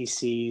movie, he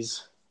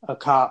sees a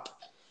cop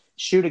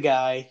shoot a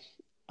guy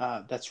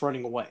that's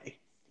running away.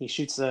 He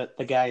shoots the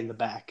guy in the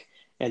back,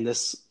 and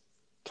this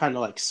kind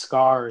of like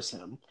scars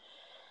him.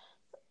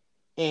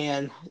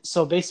 And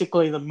so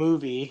basically the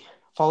movie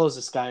follows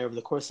this guy over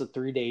the course of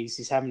 3 days.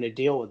 He's having to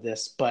deal with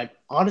this, but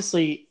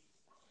honestly,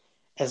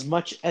 as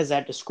much as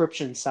that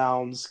description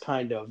sounds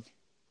kind of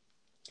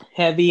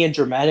heavy and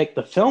dramatic,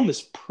 the film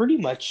is pretty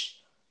much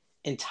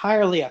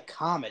entirely a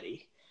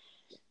comedy.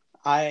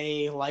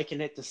 I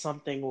liken it to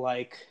something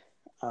like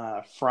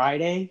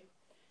Friday,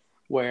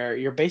 where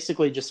you're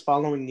basically just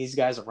following these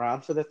guys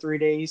around for the 3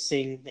 days,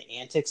 seeing the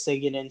antics they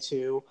get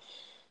into,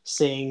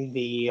 seeing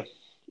the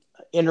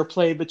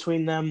interplay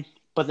between them,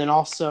 but then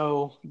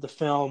also the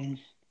film,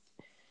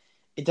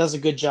 it does a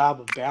good job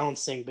of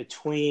balancing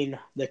between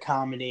the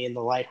comedy and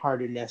the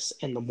lightheartedness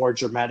and the more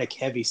dramatic,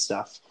 heavy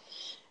stuff.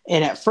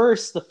 And at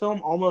first, the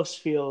film almost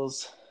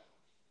feels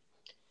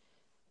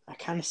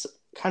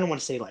kind of want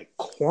to say like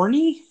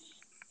corny.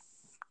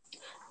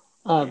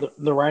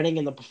 The writing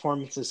and the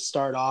performances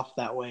start off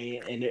that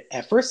way, and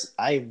at first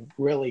I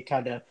really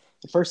the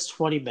first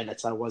 20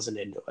 minutes I wasn't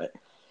into it,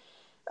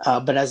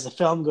 but as the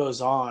film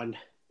goes on,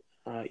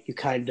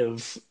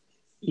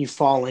 you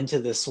fall into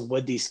this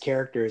with these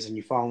characters, and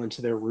you fall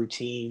into their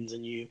routines,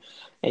 and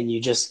you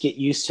just get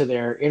used to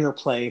their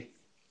interplay,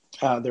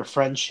 their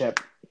friendship,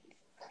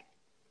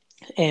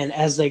 and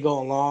as they go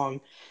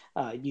along,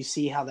 you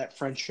see how that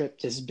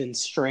friendship has been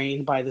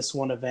strained by this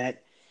one event,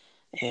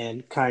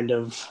 and kind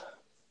of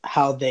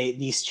how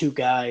these two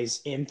guys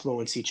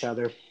influence each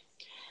other.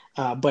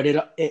 But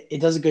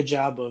it does a good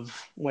job of,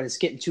 when it's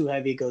getting too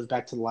heavy, it goes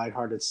back to the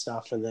lighthearted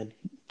stuff, and then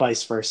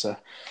vice versa.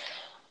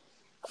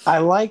 I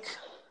like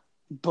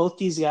both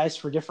these guys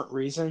for different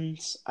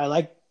reasons. I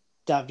like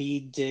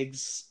Daveed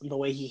Diggs, the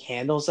way he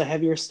handles the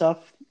heavier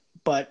stuff,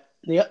 but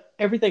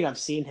everything I've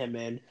seen him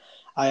in,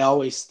 I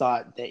always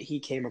thought that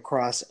he came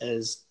across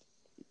as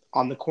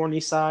on the corny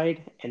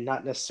side and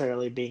not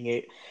necessarily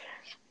being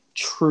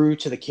true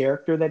to the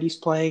character that he's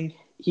playing.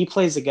 He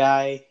plays a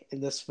guy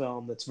in this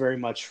film that's very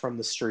much from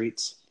the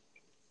streets.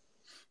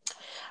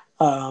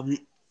 A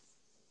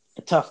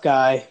tough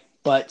guy,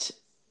 but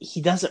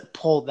he doesn't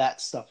pull that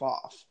stuff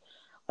off.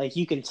 Like,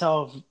 you can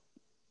tell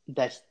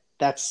that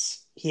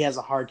he has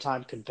a hard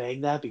time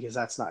conveying that, because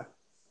that's not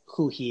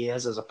who he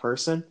is as a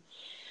person.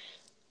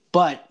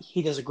 But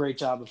he does a great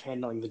job of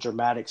handling the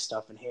dramatic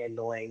stuff and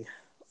handling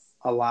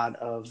a lot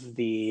of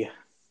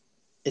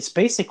it's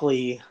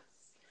basically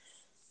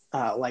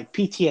like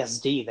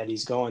PTSD that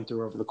he's going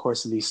through over the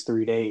course of these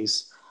 3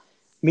 days.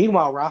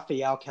 Meanwhile,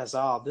 Rafael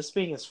Casal, this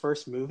being his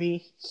first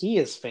movie, he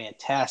is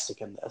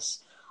fantastic in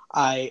this.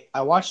 I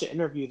watched an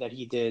interview that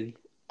he did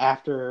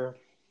after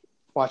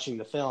watching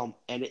the film,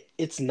 and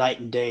it's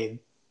night and day.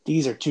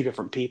 These are two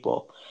different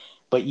people,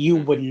 but you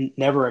would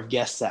never have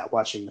guessed that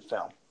watching the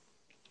film.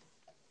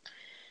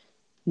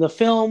 The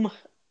film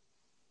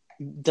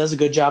does a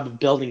good job of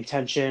building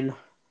tension,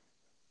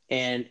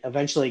 and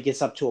eventually it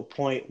gets up to a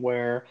point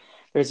where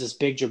there's this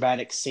big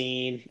dramatic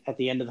scene at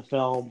the end of the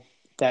film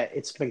that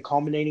it's been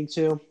culminating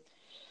to.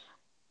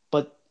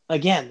 But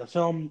again, the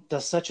film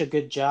does such a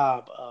good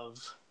job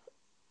of,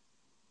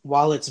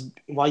 while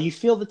you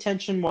feel the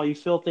tension, while you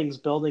feel things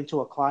building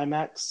to a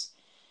climax,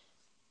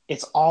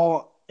 it's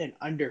all an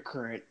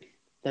undercurrent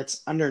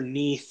that's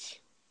underneath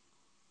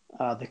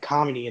the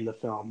comedy in the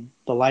film,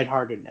 the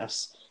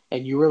lightheartedness.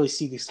 And you really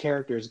see these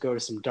characters go to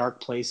some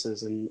dark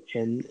places,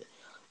 and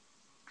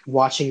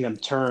watching them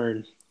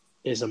turn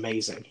is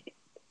amazing.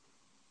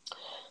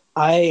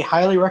 I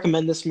highly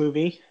recommend this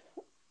movie.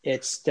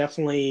 It's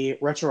definitely,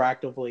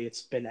 retroactively,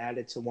 it's been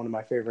added to one of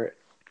my favorite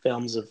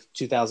films of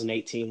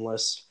 2018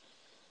 list.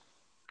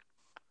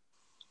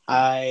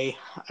 I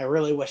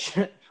really wish,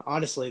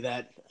 honestly,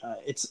 that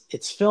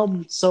it's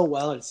filmed so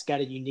well. It's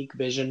got a unique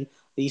vision.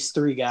 These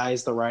three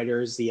guys, the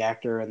writers, the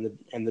actor,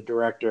 and the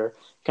director,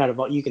 kind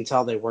of, you can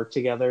tell they work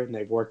together, and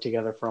they've worked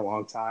together for a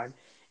long time.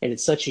 And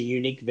it's such a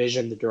unique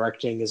vision. The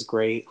directing is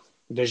great.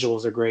 The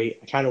visuals are great.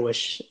 I kind of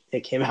wish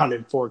it came out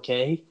in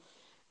 4K.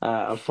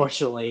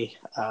 Unfortunately,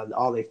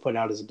 all they've put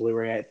out is a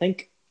Blu-ray. I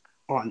think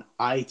on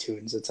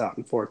iTunes it's out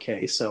in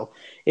 4K. So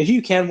if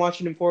you can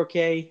watch it in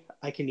 4K,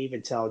 I can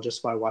even tell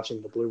just by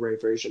watching the Blu-ray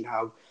version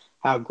how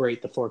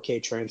great the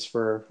 4K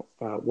transfer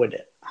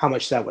how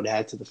much that would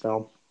add to the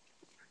film.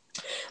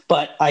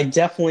 But I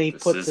definitely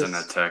This isn't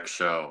a tech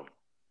show.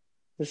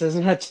 This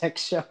isn't a tech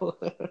show.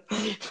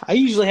 I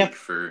usually have to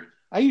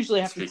tell you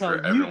that. Speak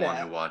for everyone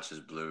who watches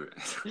Blu-ray.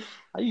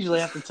 I usually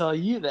have to tell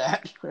you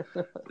that.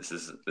 This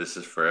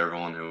is for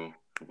everyone who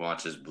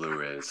watches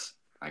Blu-rays.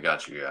 I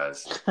got you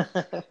guys.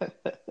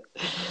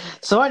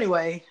 So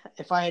anyway,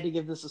 if I had to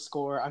give this a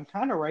score, I'm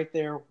kind of right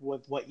there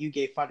with what you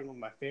gave Fighting With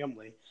My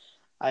Family.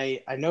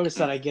 I noticed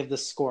that I give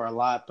this score a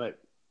lot, but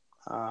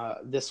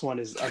this one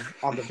is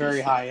on the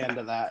very high end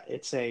of that.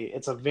 It's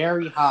a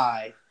very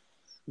high.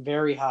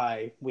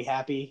 We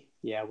happy?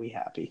 Yeah, we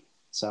happy.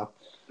 So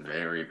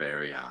very,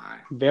 very high.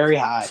 Very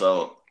high.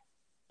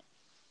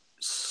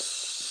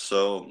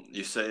 So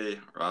you say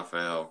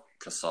Rafael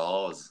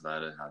Casal, is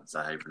that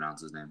how you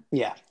pronounce his name?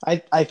 Yeah,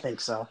 I think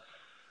so.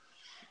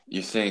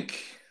 You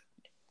think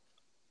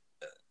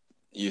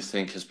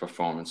his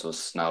performance was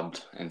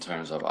snubbed in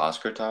terms of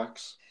Oscar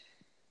talks?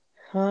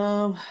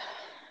 When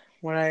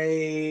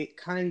I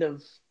kind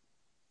of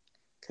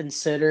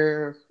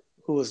consider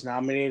who was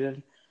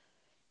nominated,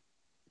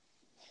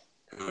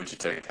 who would you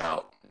take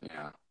out?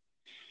 Yeah.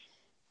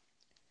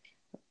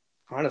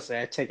 Honestly,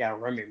 I'd take out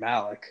Rami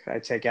Malek.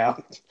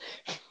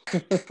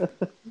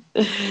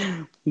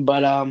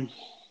 But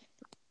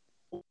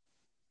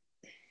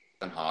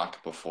And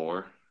Hawk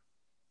before.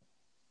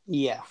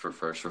 Yeah. For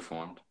First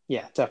Reformed.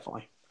 Yeah,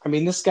 definitely. I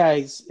mean,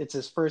 it's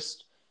his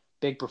first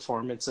big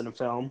performance in a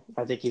film.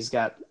 I think he's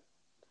got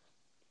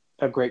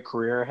a great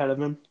career ahead of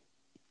him.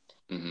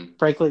 Mm-hmm.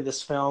 Frankly,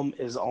 this film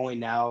is only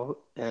now,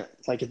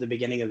 like at the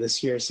beginning of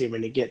this year,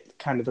 seeming to get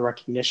kind of the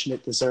recognition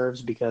it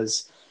deserves,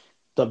 because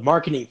the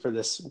marketing for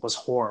this was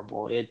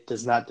horrible. It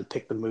does not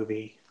depict the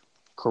movie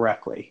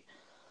correctly.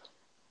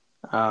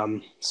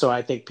 So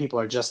I think people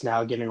are just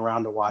now getting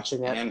around to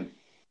watching it. And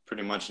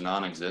pretty much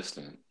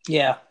non-existent.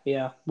 Yeah.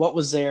 What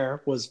was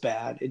there was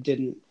bad. It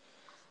didn't.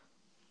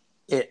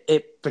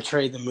 It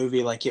portrayed the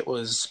movie like it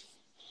was,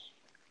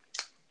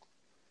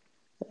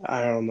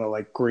 I don't know,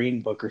 like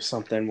Green Book or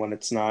something when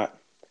it's not.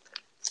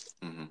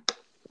 Mm-hmm.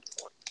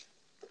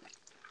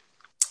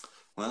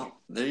 Well,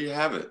 there you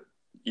have it.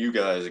 You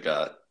guys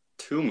got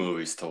 2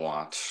 movies to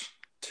watch,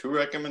 2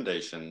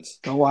 recommendations.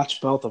 Go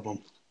watch both of them.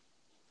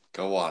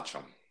 Go watch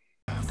them.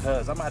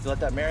 Cuz, I'm gonna have to let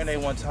that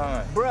marinate one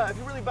time. Bruh, if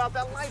you're really about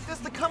that life, this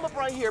the come up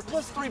right here.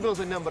 Plus 3 bills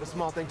ain't nothing but a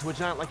small thing to a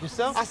giant like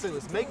yourself. I say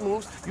let's make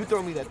moves. You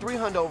throw me that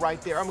 300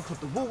 right there. I'm gonna clip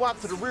the woo-wop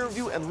to the rear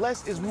view, and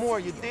less is more,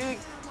 you dig?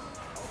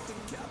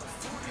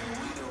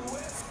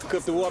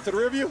 Clip the wall to the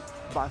rear view?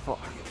 By far.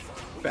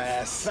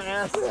 Fast.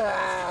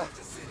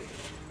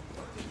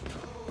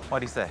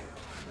 What'd he say?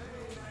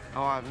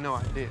 Oh, I have no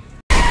idea.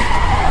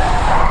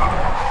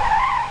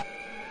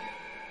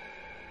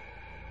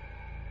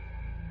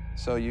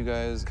 So you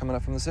guys coming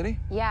up from the city?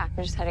 Yeah,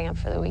 we're just heading up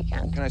for the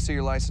weekend. Can I see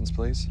your license,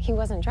 please? He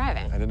wasn't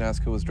driving. I didn't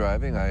ask who was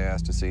driving. I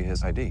asked to see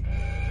his ID.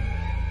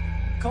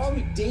 Call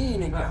me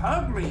Dean and you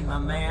hug me, my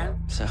man.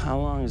 So how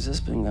long has this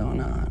been going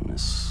on,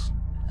 this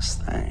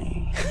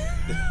thing?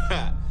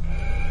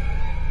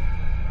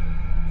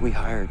 We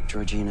hired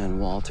Georgina and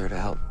Walter to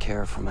help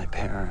care for my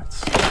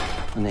parents.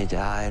 When they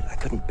died, I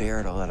couldn't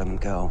bear to let them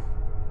go.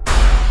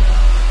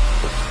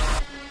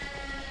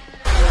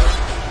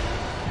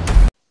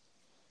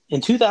 In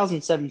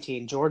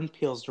 2017, Jordan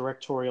Peele's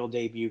directorial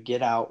debut,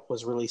 Get Out,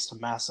 was released to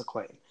mass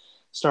acclaim.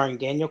 Starring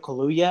Daniel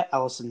Kaluuya,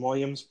 Allison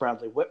Williams,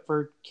 Bradley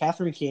Whitford,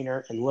 Catherine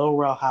Keener, and Lil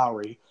Rel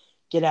Howery,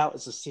 Get Out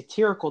is a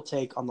satirical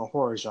take on the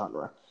horror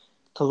genre.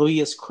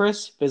 Kaluuya's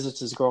Chris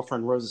visits his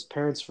girlfriend Rose's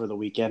parents for the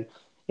weekend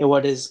in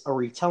what is a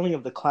retelling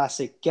of the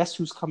classic Guess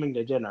Who's Coming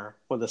to Dinner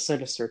with a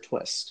sinister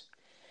twist.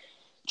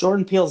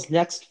 Jordan Peele's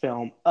next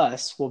film,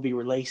 Us, will be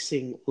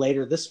releasing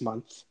later this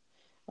month.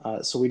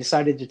 So we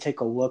decided to take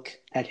a look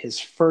at his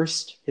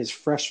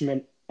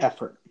freshman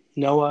effort.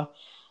 Noah,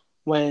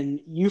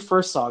 when you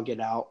first saw Get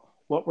Out,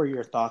 what were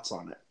your thoughts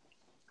on it?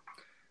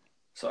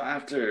 So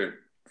after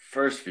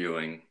first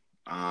viewing,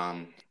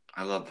 I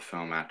loved the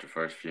film after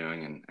first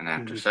viewing, and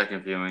after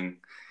second viewing,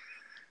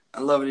 I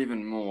love it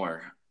even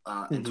more.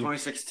 In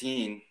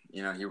 2016,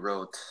 he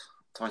wrote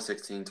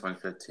 2016,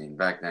 2015.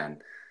 Back then,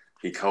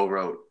 he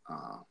co-wrote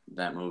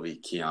that movie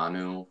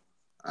Keanu.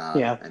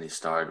 And he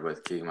starred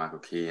with Keegan-Michael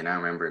Key, and I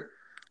remember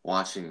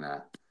watching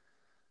that.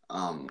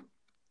 And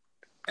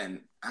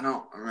I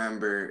don't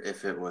remember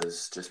if it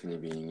was just me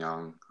being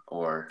young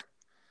or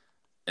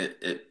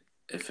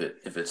if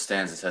it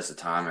stands the test of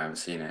time. I haven't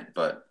seen it,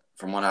 but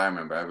from what I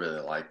remember, I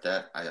really liked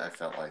that. I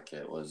felt like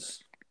it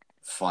was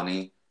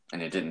funny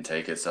and it didn't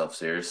take itself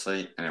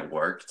seriously, and it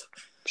worked.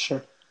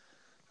 Sure.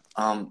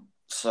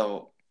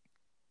 So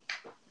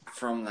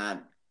from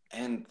that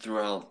and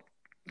throughout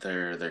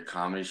their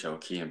comedy show,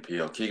 Key and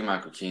Peele,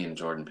 Keegan-Michael Key and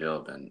Jordan Peele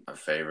have been a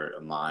favorite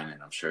of mine,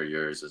 and I'm sure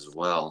yours as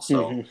well.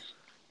 So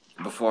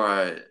before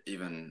I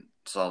even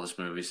saw this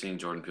movie, seeing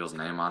Jordan Peele's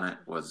name on it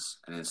was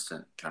an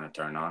instant kind of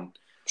turn on.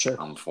 Sure.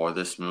 For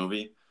this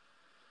movie.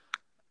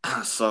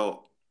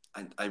 So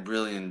I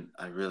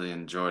really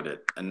enjoyed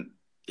it, and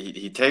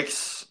he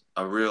takes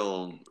a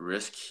real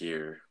risk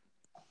here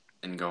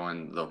in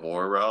going the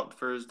horror route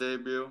for his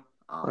debut.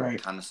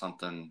 Right. Kind of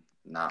something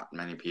not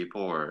many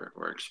people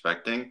were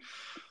expecting.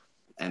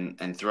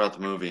 And throughout the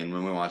movie, and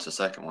when we watched the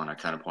second one, I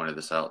kind of pointed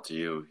this out to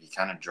you. He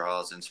kind of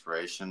draws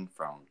inspiration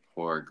from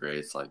horror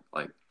greats like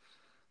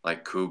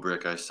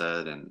Kubrick, I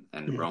said,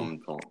 and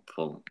Roman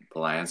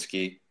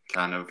Polanski.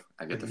 Kind of,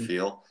 I get the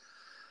feel.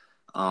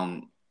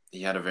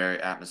 He had a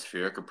very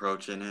atmospheric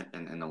approach in it,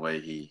 and in the way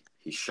he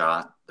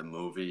shot the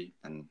movie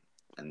and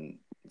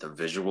the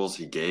visuals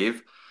he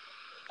gave.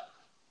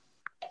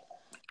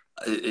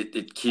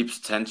 It keeps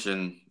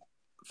tension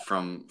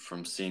from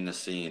scene to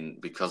scene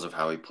because of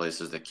how he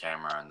places the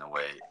camera and the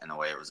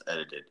way it was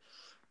edited.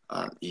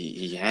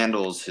 He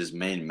handles his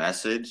main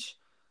message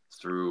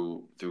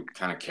through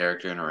kind of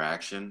character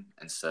interaction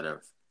instead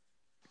of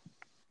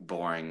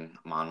boring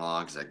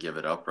monologues that give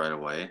it up right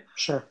away.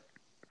 Sure.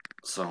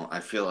 So I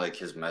feel like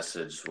his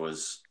message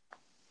was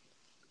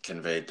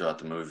conveyed throughout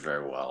the movie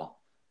very well,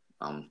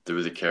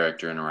 through the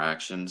character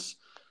interactions,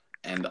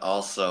 and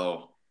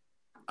also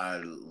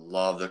I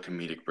love the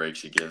comedic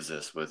breaks he gives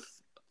us with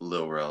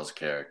Lil Rel's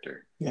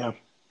character. Yeah.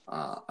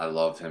 I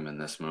love him in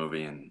this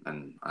movie,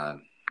 and I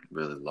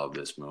really love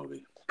this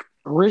movie.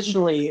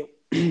 Originally,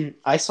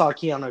 I saw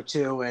Keanu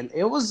too, and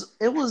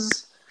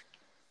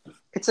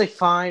it's a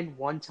fine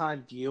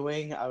one-time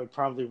viewing. I would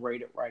probably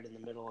rate it right in the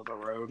middle of the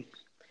road.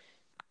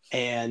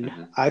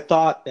 And I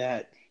thought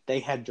that they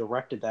had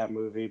directed that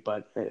movie,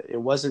 but it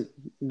wasn't.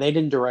 They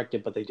didn't direct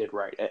it, but they did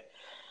write it.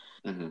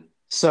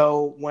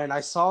 So when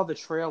I saw the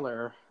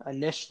trailer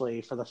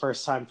initially for the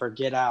first time for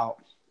Get Out,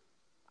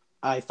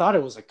 I thought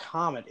it was a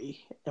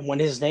comedy. And when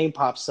his name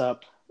pops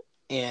up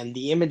and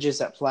the images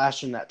that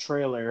flash in that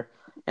trailer,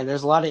 and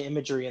there's a lot of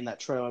imagery in that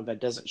trailer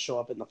that doesn't show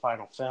up in the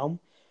final film,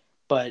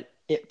 but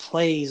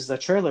the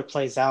trailer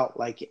plays out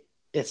like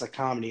it's a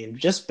comedy, and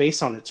just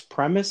based on its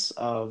premise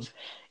of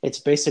it's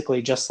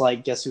basically just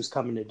like Guess Who's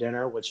Coming to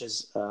Dinner, which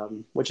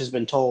has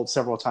been told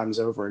several times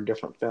over in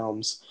different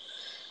films.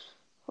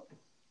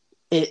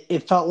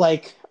 It felt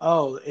like,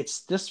 oh,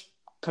 it's this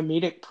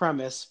comedic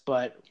premise,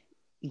 but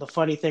the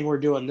funny thing we're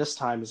doing this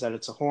time is that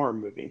it's a horror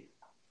movie.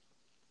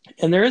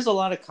 And there is a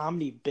lot of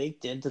comedy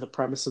baked into the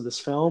premise of this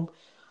film,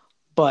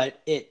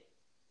 but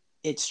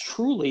it's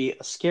truly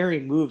a scary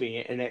movie,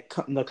 and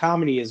the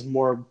comedy is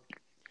more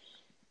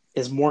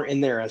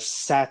in there as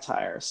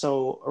satire.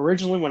 So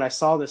originally when I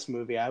saw this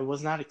movie, I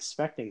was not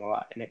expecting a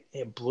lot, and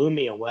it blew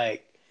me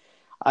away.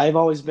 I've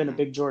always been a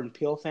big Jordan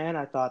Peele fan.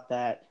 I thought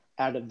that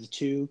out of the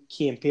two,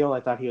 Key and Peele,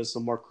 I thought he was the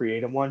more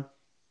creative one.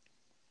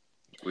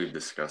 We've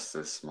discussed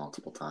this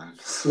multiple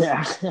times.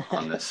 Yeah.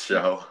 On this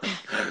show.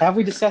 Have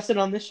we discussed it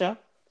on this show?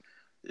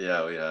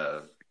 Yeah, we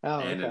have.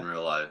 And in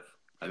real life.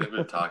 I think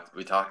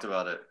we talked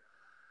about it,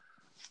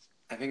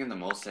 I think in the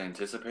most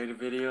anticipated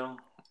video.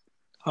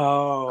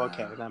 Oh,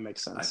 okay. That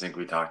makes sense. I think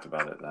we talked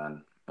about it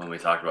then when we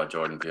talked about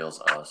Jordan Peele's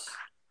Us.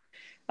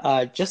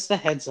 Just a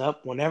heads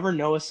up, whenever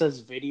Noah says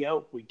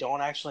video, we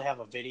don't actually have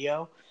a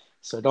video.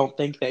 So don't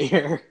think that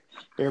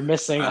you're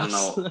missing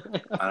us.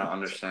 I don't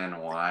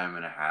understand why I'm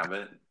in a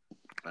habit,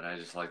 but I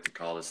just like to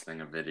call this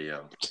thing a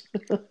video.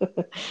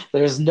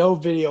 There's no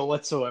video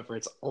whatsoever.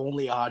 It's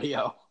only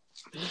audio.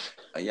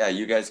 Yeah,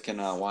 you guys can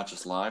watch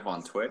us live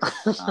on Twitch.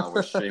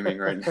 We're streaming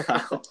right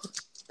now.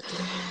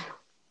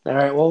 All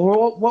right.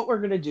 Well, what we're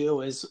going to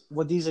do is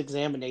with these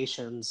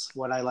examinations,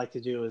 what I like to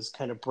do is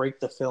kind of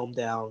break the film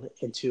down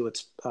into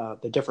its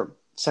the different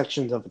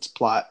sections of its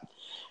plot.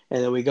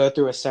 And then we go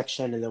through a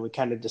section, and then we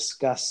kind of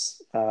discuss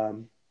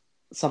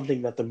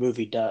something that the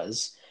movie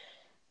does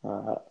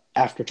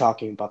after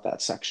talking about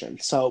that section.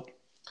 So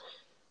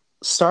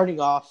starting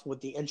off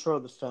with the intro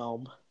of the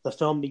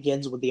film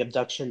begins with the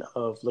abduction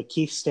of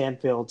Lakeith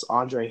Stanfield's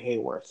Andre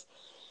Hayworth.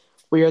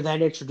 We are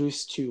then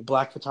introduced to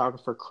black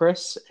photographer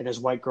Chris and his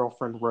white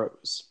girlfriend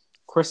Rose.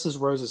 Chris is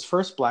Rose's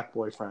first black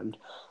boyfriend.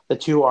 The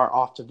two are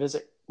off to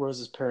visit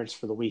Rose's parents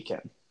for the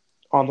weekend.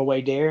 On the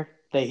way there,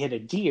 they hit a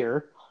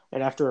deer,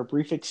 and after a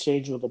brief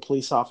exchange with a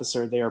police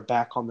officer, they are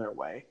back on their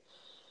way.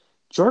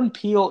 Jordan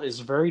Peele is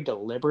very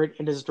deliberate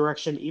in his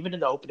direction, even in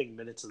the opening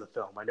minutes of the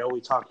film. I know we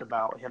talked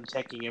about him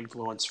taking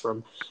influence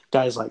from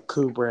guys like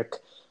Kubrick,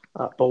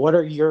 but what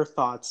are your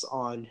thoughts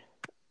on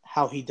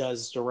how he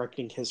does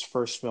directing his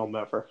first film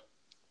ever?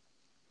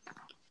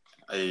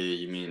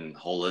 You mean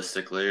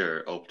holistically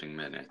or opening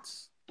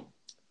minutes?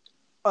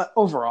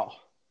 Overall.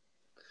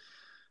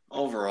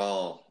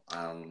 Overall,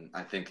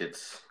 I think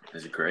it's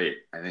great.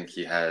 I think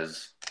he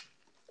has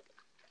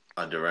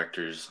a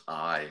director's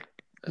eye.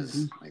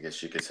 I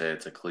guess you could say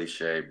it's a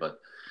cliche,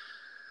 but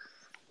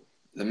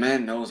the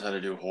man knows how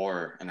to do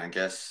horror, and I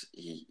guess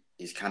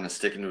he's kind of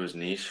sticking to his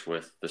niche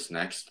with this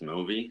next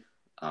movie,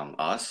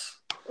 Us.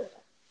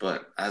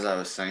 But as I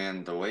was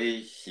saying, the way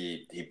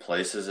he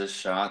places his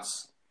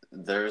shots,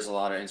 there's a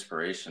lot of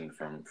inspiration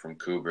from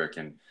Kubrick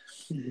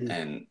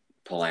and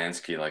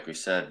Polanski, like we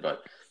said,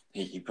 but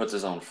he puts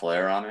his own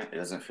flair on it. It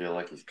doesn't feel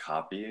like he's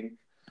copying,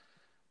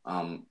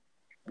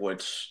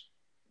 which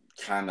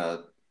kind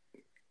of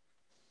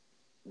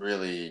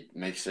really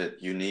makes it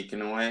unique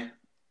in a way.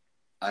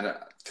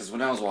 Because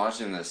when I was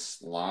watching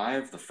this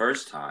live the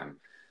first time,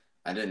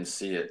 I didn't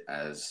see it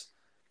as,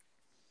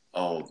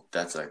 oh,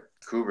 that's a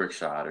Kubrick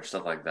shot or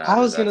stuff like that. I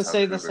was going to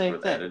say the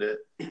same thing.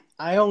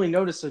 I only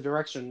noticed the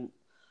direction.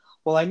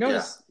 Well, I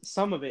noticed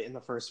some of it in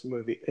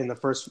the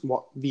first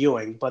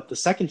viewing, but the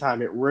second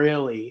time it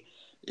really,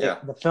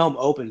 the film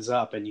opens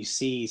up and you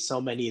see so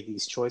many of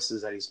these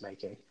choices that he's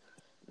making.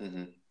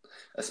 Mm-hmm.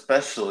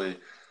 Especially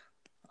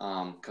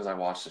because I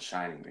watched The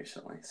Shining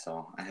recently,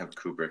 so I have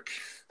Kubrick.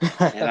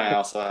 And I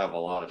also have a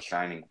lot of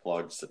Shining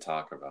plugs to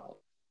talk about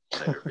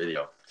later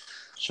video.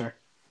 Sure.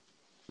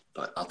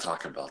 But I'll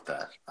talk about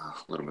that a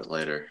little bit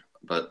later.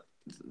 But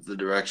the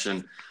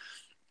direction,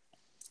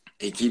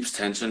 he keeps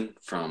tension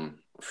from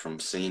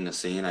scene to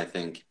scene. I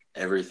think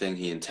everything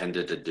he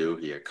intended to do,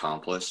 he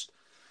accomplished.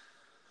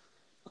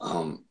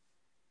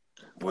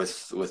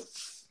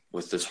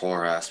 With this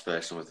horror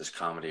aspects and with this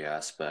comedy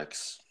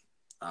aspects,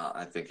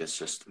 I think it's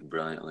just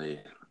brilliantly,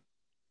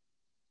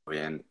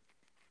 and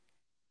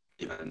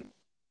even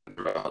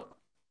throughout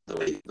the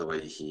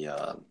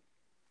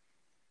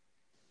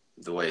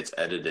way it's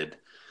edited,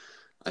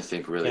 I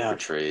think really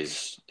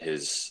portrays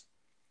his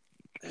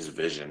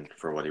vision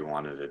for what he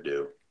wanted to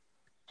do.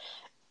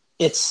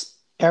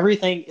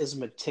 Everything is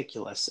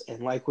meticulous,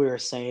 and like we were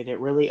saying, it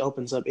really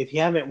opens up. If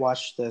you haven't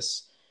watched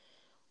this,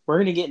 we're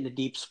going to get into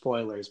deep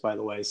spoilers, by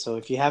the way. So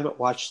if you haven't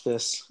watched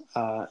this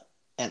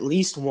at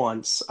least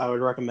once, I would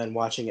recommend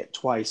watching it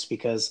twice,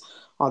 because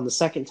on the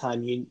second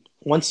time,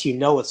 once you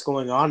know what's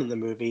going on in the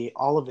movie,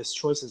 all of his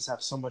choices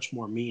have so much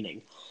more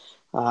meaning.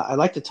 I'd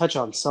like to touch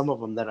on some of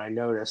them that I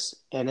noticed,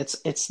 and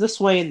it's this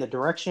way in the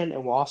direction,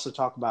 and we'll also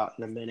talk about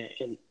in a minute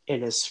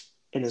in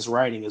his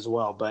writing as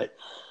well. But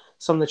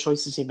some of the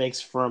choices he makes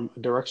from a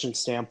direction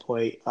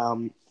standpoint,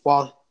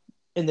 while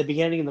in the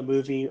beginning of the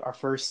movie, our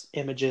first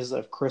images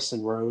of Chris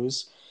and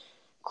Rose,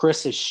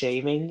 Chris is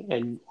shaving,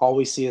 and all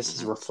we see is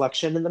his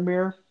reflection in the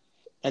mirror.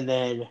 And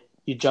then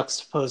you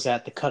juxtapose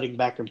that to cutting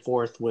back and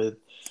forth with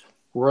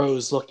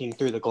Rose looking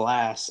through the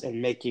glass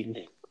and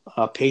making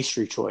a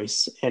pastry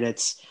choice, and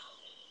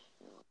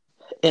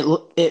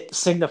it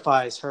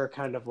signifies her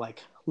kind of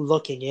like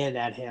looking in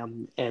at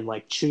him and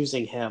like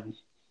choosing him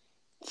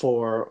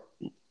for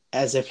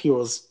as if he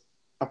was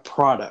a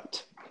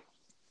product.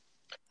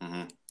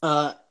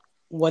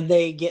 When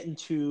they get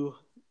into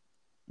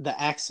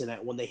the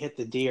accident, when they hit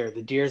the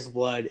deer's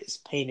blood is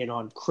painted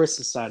on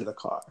Chris's side of the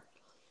car,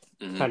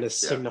 kind of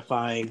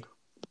signifying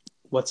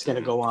what's going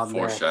to go on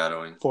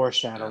Foreshadowing. there.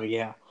 Foreshadowing,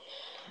 yeah.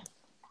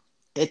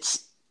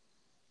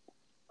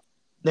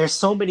 There's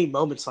so many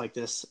moments like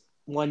this.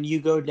 When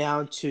you go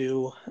down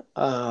to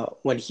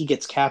when he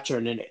gets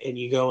captured and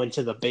you go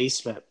into the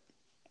basement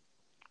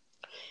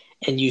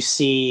and you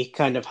see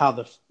kind of how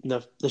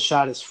the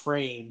shot is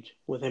framed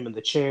with him in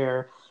the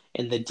chair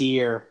and the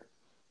deer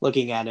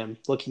looking at him,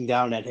 looking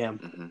down at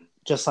him,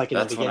 just like in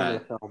the beginning of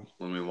the film.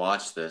 When we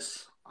watched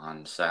this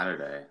on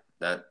Saturday,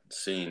 that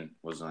scene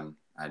was when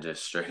I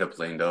just straight up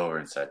leaned over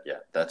and said, yeah,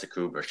 that's a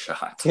Kubrick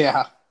shot.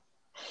 Yeah.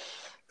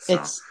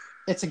 So.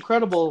 It's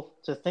incredible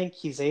to think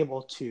he's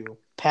able to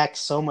pack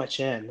so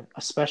much in,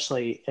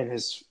 especially in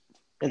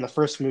the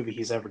first movie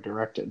he's ever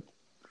directed.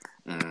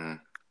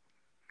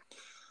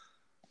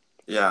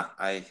 Yeah,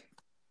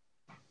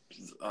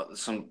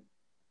 some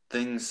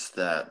things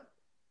that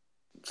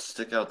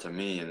stick out to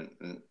me,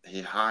 and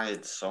he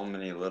hides so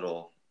many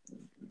little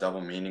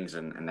double meanings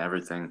and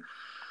everything.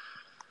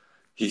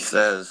 He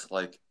says,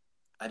 like,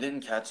 I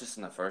didn't catch this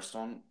in the first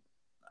one,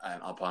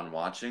 and upon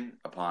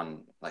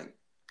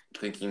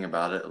thinking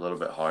about it a little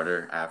bit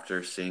harder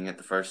after seeing it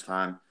the first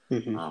time,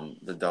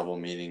 the double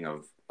meaning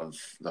of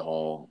the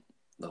whole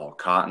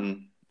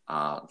cotton,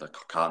 the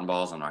cotton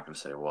balls. I'm not going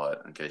to say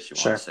what, in case you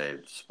want to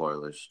save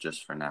spoilers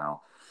just for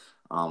now.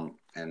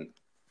 And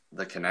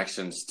the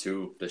connections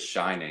to The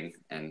Shining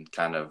and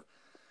kind of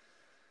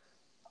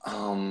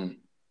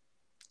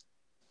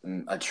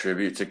a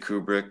tribute to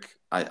Kubrick.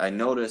 I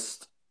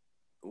noticed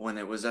when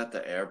it was at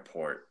the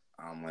airport,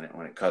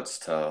 when it cuts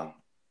to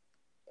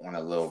one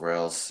of Lil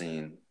Rel's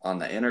scene on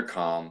the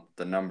intercom,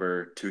 the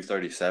number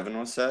 237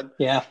 was said.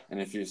 Yeah.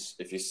 And if you've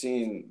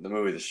seen the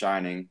movie The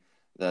Shining,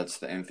 that's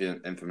the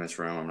infamous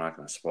room. I'm not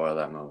going to spoil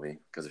that movie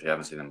because if you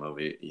haven't seen the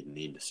movie, you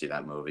need to see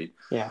that movie.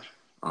 Yeah.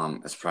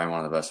 It's probably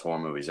one of the best horror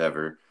movies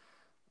ever.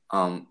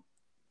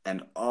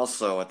 And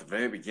also at the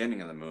very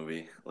beginning of the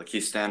movie,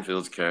 Lakeith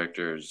Stanfield's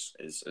character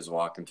is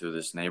walking through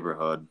this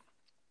neighborhood,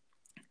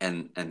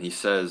 and he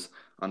says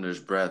under his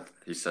breath,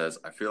 he says,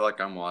 "I feel like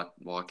I'm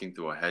walking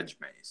through a hedge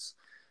maze."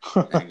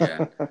 And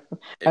again,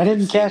 I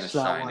didn't catch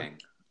that one.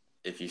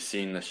 If you've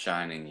seen The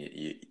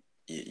Shining,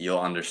 you'll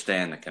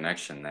understand the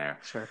connection there.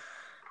 Sure.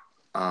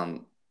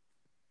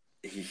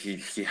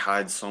 He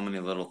hides so many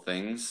little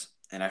things,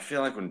 and I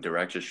feel like when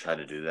directors try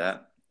to do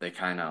that, they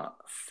kind of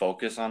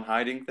focus on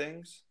hiding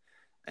things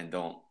and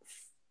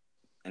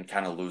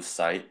kind of lose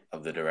sight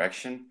of the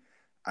direction.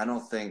 I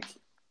don't think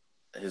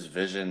his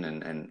vision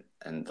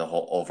and the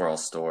whole overall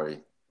story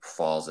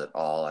falls at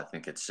all. I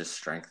think it's just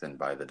strengthened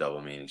by the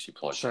double meanings she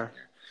plugged in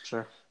here.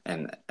 Sure.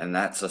 And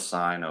that's a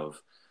sign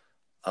of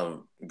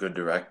good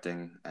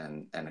directing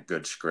and a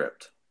good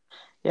script.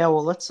 Yeah,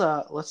 well, let's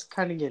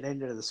kind of get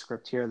into the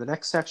script here. The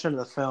next section of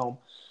the film,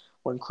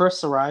 when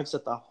Chris arrives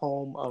at the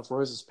home of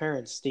Rose's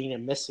parents, Dean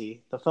and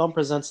Missy, the film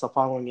presents the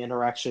following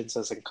interactions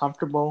as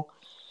uncomfortable,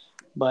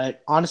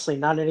 but honestly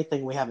not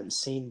anything we haven't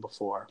seen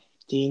before.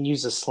 Dean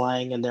uses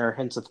slang and there are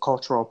hints of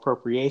cultural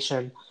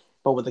appropriation,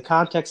 but with the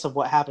context of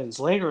what happens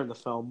later in the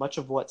film, much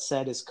of what's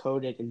said is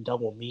coded in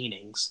double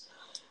meanings.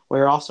 We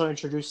are also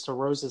introduced to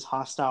Rose's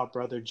hostile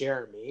brother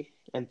Jeremy,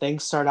 and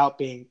things start out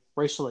being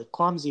racially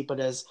clumsy, but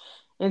as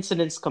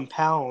incidents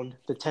compound,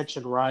 the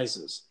tension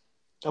rises.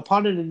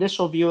 Upon an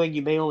initial viewing,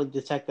 you may only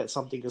detect that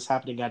something is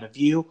happening out of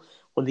view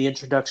with the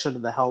introduction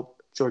of the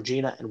help,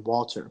 Georgina and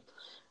Walter.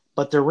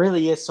 But there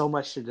really is so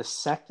much to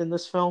dissect in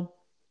this film.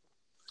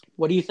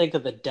 What do you think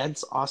of the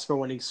dense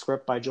Oscar-winning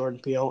script by Jordan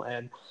Peele?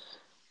 And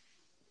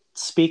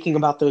speaking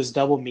about those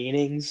double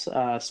meanings,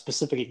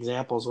 specific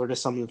examples, what are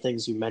some of the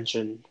things you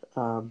mentioned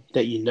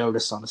that you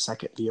noticed on a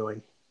second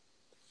viewing?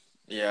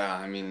 Yeah,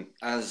 I mean,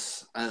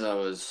 as I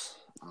was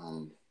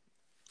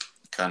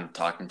kind of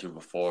talking to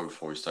before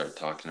we started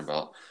talking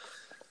about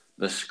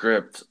the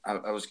script,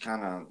 I was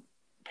kind of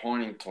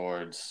pointing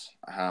towards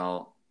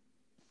how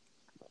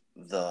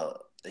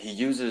he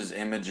uses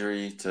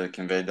imagery to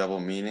convey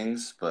double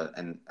meanings, but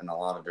and a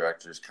lot of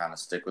directors kind of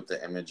stick with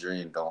the imagery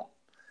and don't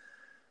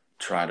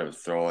try to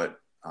throw it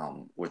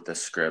with the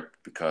script,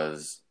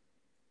 because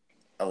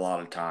a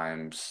lot of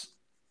times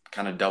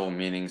kind of double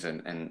meanings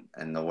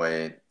and the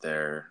way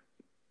they're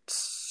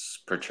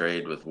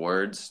portrayed with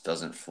words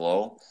doesn't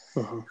flow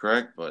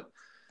correct, but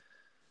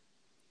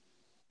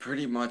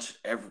pretty much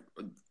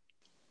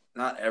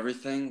not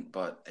everything,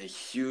 but a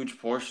huge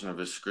portion of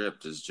his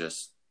script is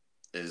just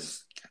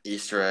is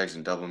Easter eggs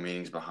and double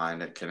meanings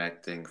behind it,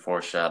 connecting,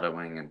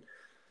 foreshadowing, and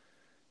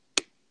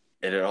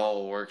it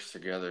all works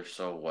together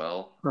so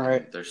well.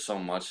 Right. And there's so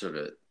much of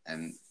it.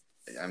 And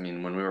I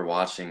mean, when we were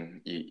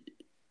watching,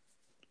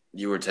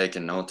 you were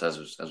taking notes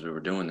as we were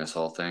doing this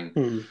whole thing,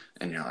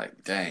 and you're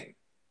like, dang,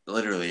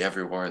 literally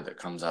every word that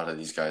comes out of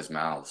these guys'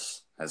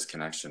 mouths has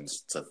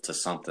connections to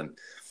something.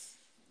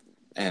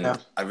 And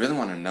I really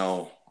want to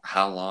know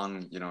how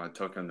long, it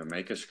took him to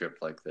make a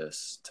script like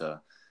this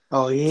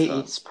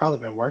he's probably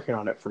been working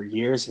on it for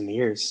years and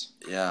years.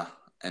 Yeah.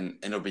 And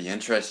it'll be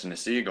interesting to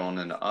see going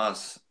into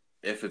Us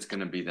if it's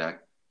going to be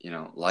that,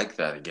 like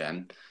that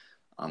again,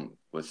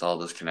 with all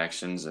those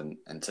connections, and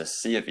to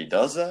see if he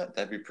does that,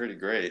 that'd be pretty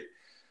great.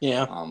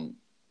 Yeah.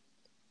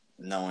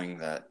 Knowing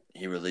that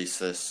he released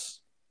this,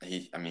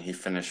 he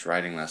finished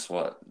writing this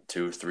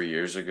 2-3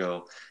 years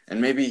ago, and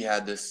maybe he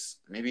had this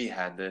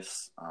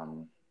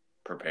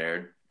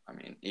prepared. I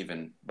mean,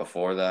 even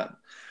before that,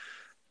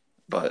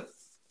 but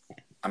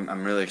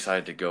I'm really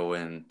excited to go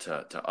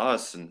into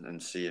Us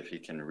and see if he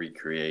can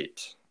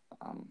recreate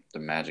the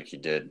magic he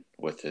did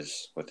with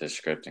his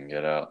script and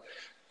Get Out.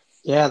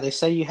 Yeah, they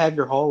say you have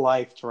your whole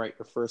life to write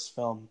your first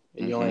film,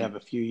 and you only have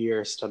a few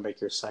years to make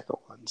your second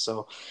one.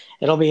 So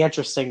it'll be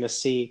interesting to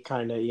see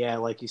kind of,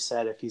 like you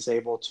said, if he's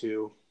able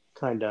to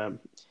kind of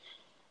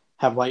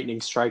have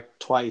lightning strike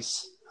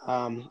twice.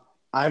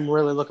 I'm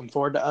really looking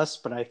forward to Us,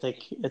 but I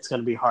think it's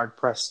going to be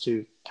hard-pressed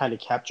to kind of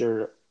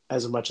capture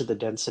as much of the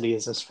density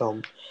as this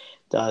film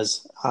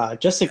does.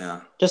 Just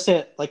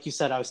to, like you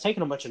said, I was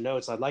taking a bunch of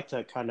notes. I'd like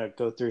to kind of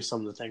go through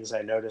some of the things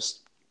I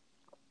noticed.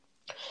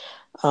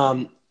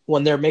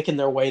 When they're making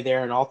their way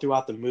there, and all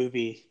throughout the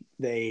movie,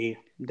 they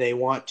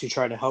want to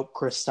try to help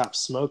Chris stop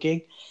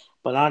smoking,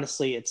 but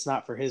honestly, it's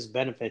not for his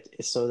benefit.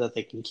 It's so that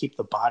they can keep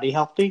the body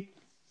healthy.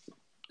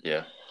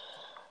 Yeah.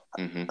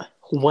 Mm-hmm.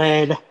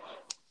 When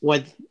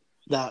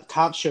the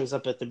cop shows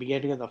up at the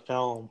beginning of the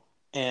film,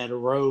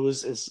 and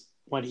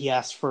when he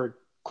asks for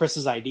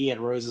Chris's ID,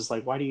 and Rose is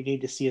like, "Why do you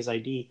need to see his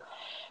ID?"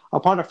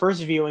 Upon a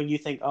first viewing, you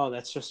think, "Oh,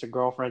 that's just a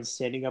girlfriend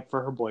standing up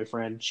for her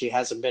boyfriend. She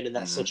hasn't been in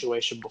that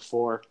situation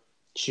before.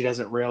 She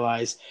doesn't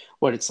realize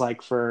what it's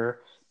like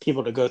for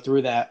people to go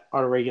through that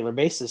on a regular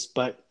basis."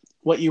 But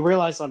what you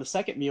realize on a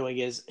second viewing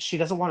is she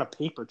doesn't want a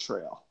paper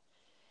trail.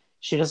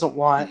 She doesn't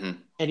want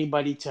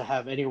anybody to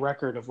have any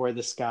record of where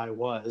this guy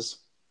was.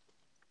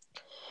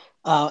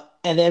 And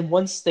then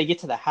once they get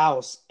to the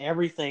house,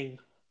 everything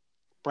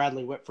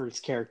Bradley Whitford's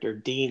character,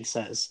 Dean,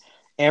 says,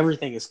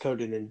 everything is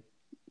coded in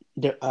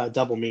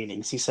double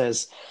meanings. He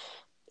says,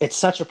 "It's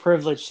such a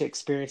privilege to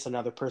experience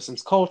another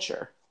person's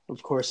culture."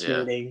 Of course,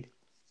 meaning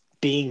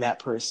being that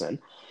person.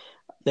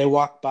 They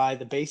walk by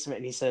the basement,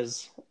 and he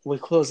says, "We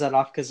close that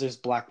off because there's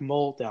black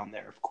mold down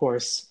there." Of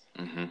course,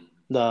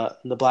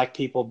 the black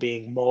people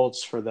being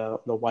molds for the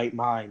white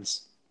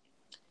minds.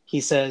 He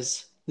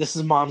says, "This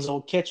is Mom's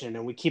old kitchen,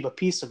 and we keep a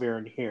piece of her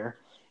in here."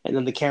 And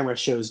then the camera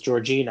shows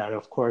Georgina, and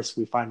of course,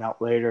 we find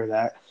out later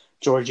that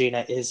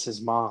Georgina is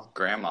his mom.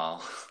 Grandma.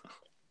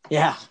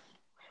 Yeah.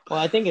 Well,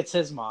 I think it's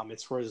his mom.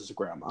 It's Rose's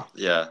grandma.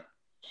 Yeah.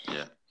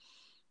 Yeah.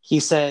 He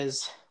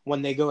says,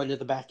 when they go into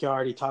the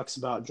backyard, he talks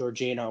about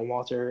Georgina and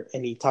Walter,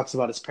 and he talks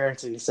about his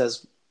parents, and he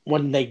says,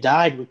 "When they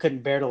died, we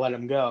couldn't bear to let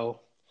them go."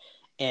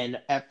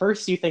 And at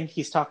first you think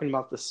he's talking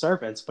about the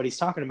servants, but he's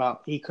talking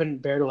about he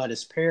couldn't bear to let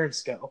his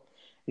parents go.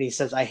 And he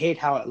says, "I hate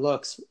how it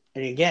looks."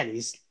 And again,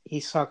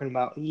 he's talking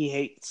about he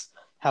hates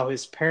how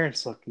his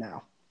parents look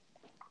now.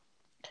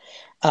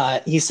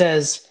 He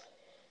says,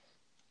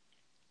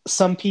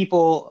 some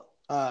people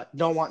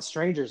don't want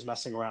strangers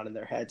messing around in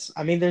their heads.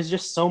 I mean, there's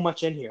just so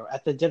much in here.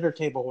 At the dinner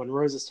table, when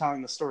Rose is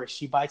telling the story,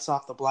 she bites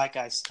off the black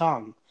guy's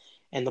tongue,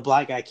 and the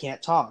black guy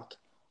can't talk.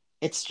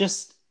 It's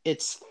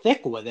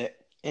thick with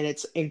it, and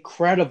it's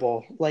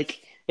incredible.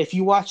 Like, if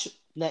you watch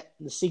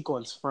the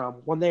sequence from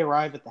when they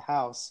arrive at the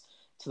house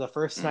to the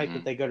first night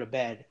that they go to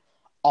bed,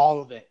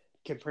 all of it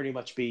can pretty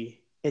much be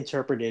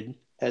interpreted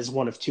as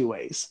one of two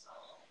ways.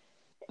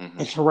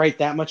 And to write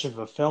that much of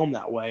a film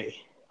that way,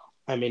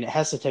 I mean, it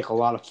has to take a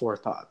lot of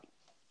forethought.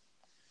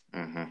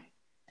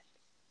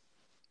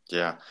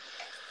 Yeah.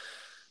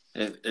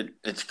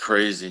 It's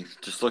crazy.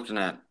 Just looking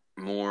at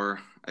more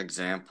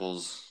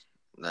examples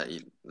that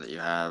you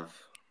have.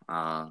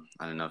 I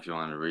don't know if you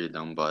want to read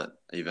them, but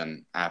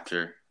even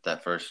after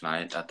that first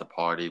night at the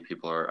party,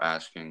 people are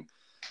asking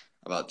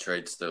about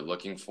traits they're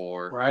looking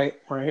for. Right.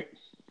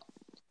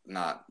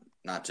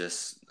 Not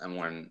just, and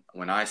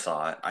when I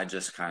saw it, I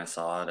just kind of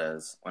saw it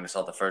as, when I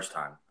saw it the first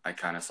time, I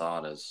kind of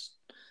saw it as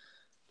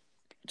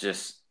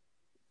just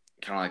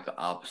kind of like the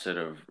opposite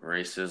of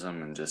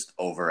racism and just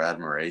over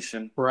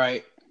admiration.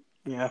 Right.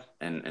 Yeah.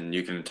 And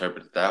you can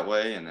interpret it that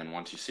way. And then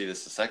once you see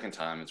this the second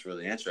time, it's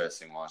really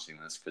interesting watching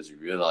this because you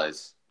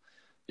realize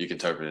you can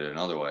interpret it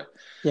another way.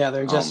 Yeah,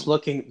 they're just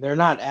they're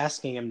not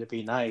asking him to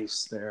be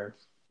nice. They're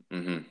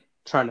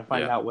trying to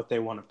find out what they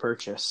want to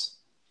purchase.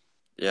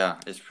 Yeah,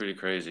 it's pretty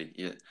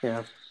crazy.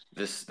 Yeah.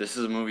 This is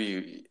a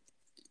movie,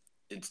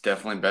 it's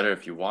definitely better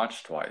if you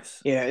watch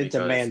twice. Yeah, it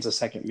demands a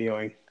second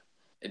viewing.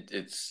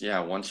 It's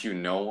once you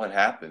know what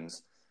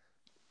happens,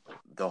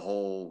 the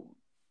whole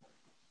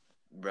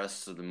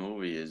rest of the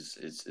movie is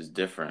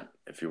different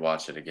if you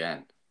watch it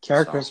again.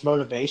 Characters'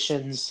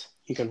 motivations,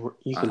 you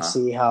can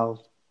see how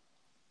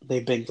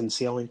they've been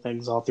concealing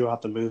things all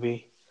throughout the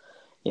movie.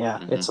 Yeah,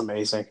 it's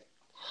amazing.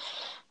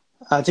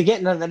 To get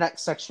into the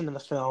next section of the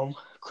film,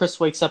 Chris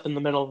wakes up in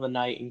the middle of the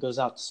night and goes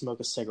out to smoke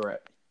a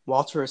cigarette.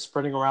 Walter is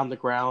sprinting around the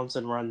grounds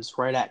and runs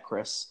right at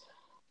Chris.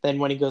 Then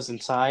when he goes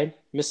inside,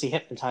 Missy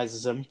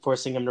hypnotizes him,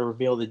 forcing him to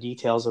reveal the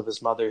details of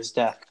his mother's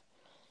death.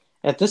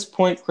 At this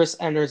point, Chris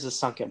enters a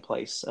sunken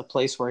place, a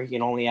place where he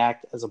can only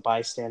act as a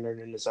bystander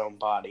in his own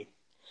body.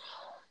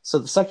 So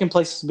the sunken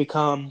place has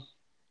become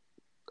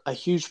a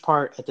huge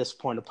part at this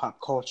point of pop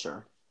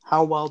culture.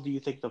 How well do you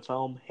think the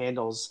film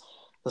handles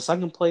the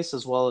sunken place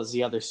as well as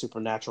the other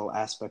supernatural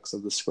aspects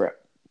of the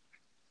script?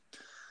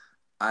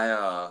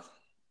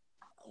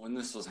 When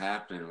this was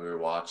happening, we were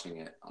watching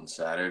it on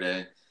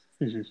Saturday.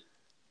 Mm-hmm.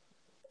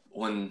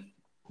 When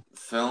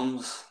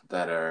films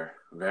that are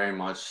very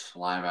much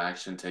live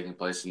action taking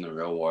place in the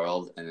real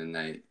world and then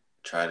they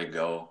try to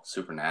go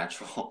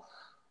supernatural,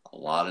 a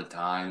lot of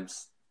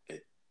times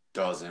it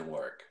doesn't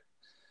work.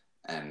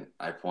 And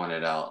I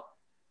pointed out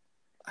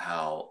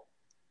how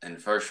in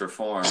First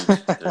Reformed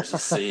there's a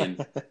scene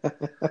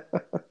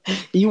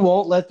you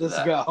won't let this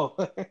go.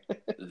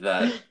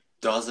 that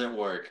doesn't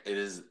work. It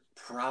is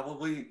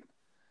probably,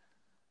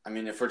 I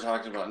mean, if we're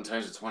talking about in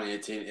terms of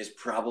 2018, it's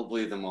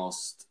probably the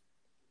most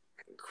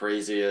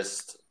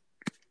craziest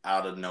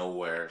out of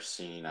nowhere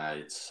scene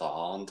I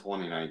saw in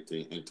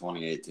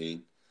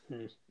 2018.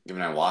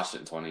 Given I watched it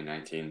in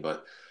 2019,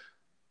 but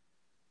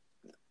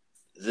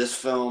this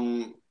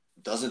film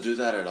doesn't do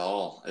that at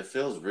all. It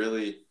feels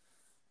really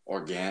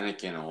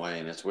organic in a way,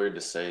 and it's weird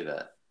to say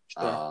that.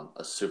 Sure.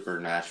 A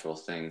supernatural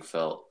thing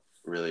felt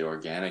really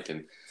organic,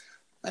 and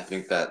I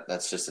think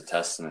that's just a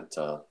testament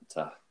to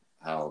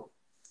how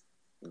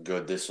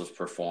good this was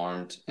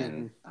performed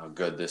and how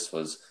good this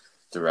was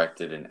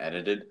directed and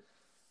edited,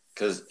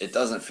 because it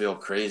doesn't feel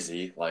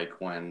crazy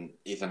like when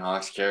Ethan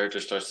Hawke's character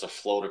starts to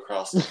float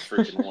across the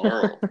freaking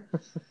world.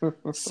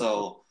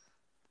 So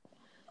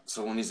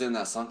when he's in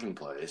that sunken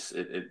place,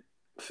 it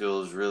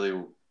feels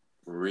really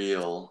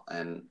real,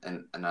 and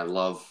I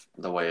love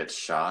the way it's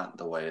shot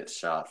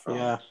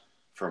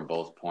from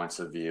both points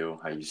of view.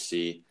 How you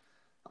see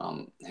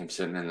him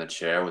sitting in the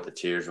chair with the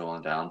tears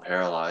rolling down,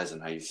 paralyzed,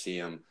 and how you see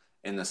him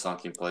in the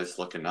sunken place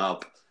looking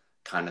up,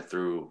 kind of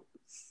through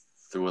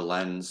a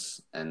lens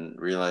and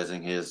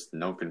realizing he has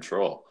no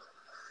control.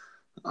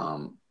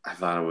 I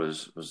thought it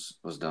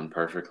was done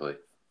perfectly.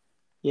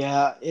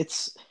 Yeah,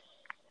 it's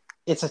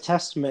a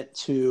testament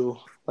to,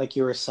 like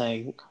you were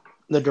saying,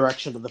 the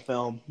direction of the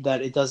film,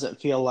 that it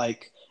doesn't feel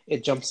like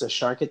it jumps the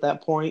shark at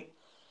that point.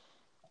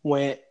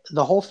 When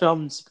the whole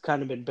film's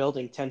kind of been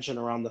building tension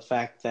around the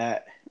fact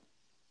that,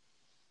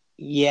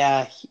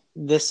 yeah,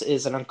 this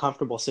is an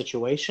uncomfortable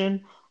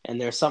situation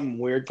and there's something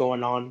weird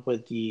going on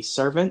with the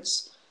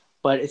servants,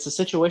 but it's a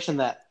situation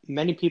that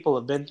many people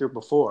have been through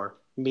before,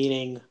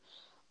 meeting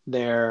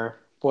their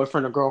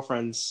boyfriend or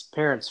girlfriend's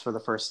parents for the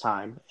first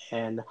time.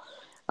 And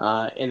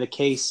in the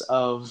case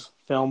of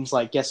films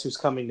like Guess Who's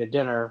Coming to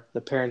Dinner,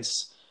 the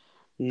parents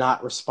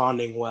not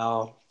responding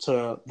well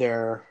to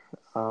their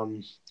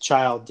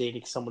child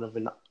dating someone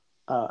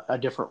of a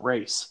different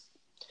race.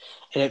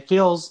 And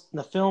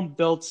the film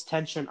builds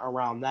tension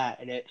around that,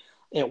 and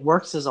it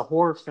works as a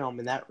horror film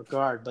in that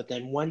regard. But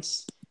then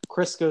once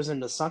Chris goes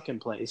into sunken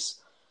place,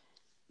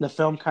 the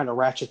film kind of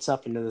ratchets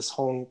up into this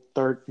whole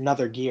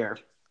another gear.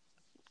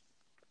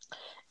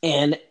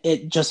 And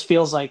it just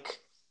feels like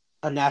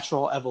a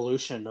natural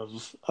evolution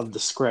of the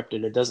script,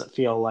 and it doesn't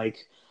feel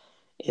like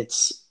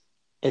it's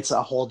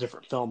a whole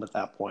different film at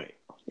that point.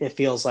 It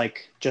feels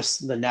like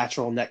just the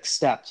natural next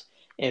step,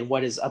 and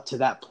what is up to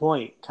that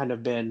point kind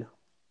of been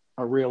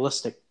a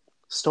realistic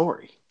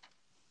story.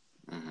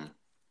 Mm-hmm.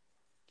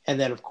 And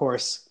then, of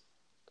course,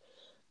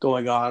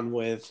 going on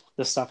with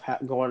the stuff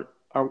going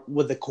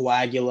with the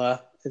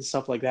coagula and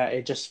stuff like that,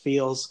 it just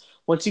feels,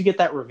 once you get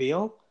that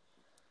reveal,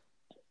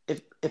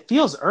 it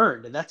feels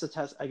earned, and that's a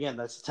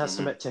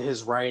testament to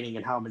his writing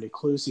and how many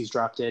clues he's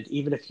dropped in,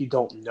 even if you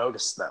don't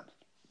notice them.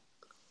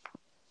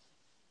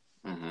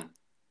 Mm-hmm.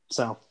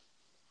 So,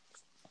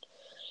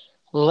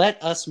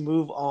 let us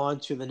move on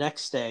to the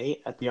next day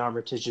at the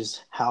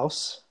Armitage's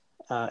house,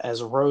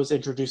 as Rose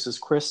introduces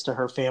Chris to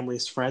her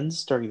family's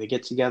friends during the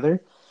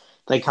get-together.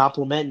 They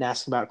compliment and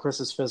ask about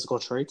Chris's physical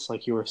traits,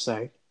 like you were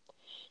saying.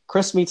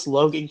 Chris meets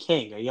Logan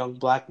King, a young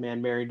black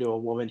man married to a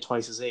woman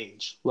twice his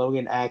age.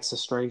 Logan acts as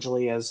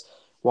strangely as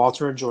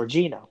Walter and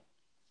Georgina.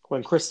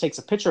 When Chris takes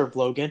a picture of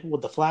Logan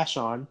with the flash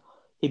on,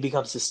 he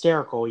becomes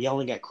hysterical,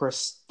 yelling at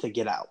Chris to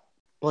get out.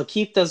 Well,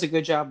 Keith does a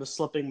good job of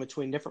slipping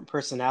between different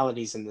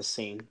personalities in this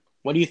scene.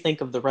 What do you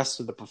think of the rest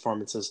of the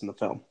performances in the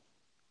film?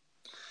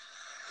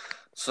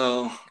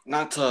 So,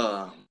 not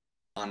to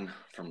run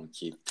from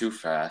Keith too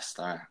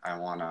fast, I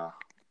want to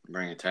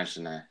bring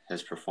attention to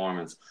his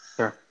performance.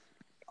 Sure.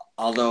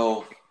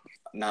 Although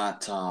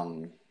not,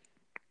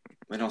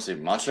 we don't see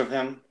much of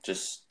him,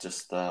 just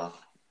the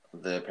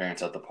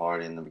appearance at the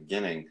party in the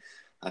beginning.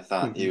 I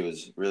thought he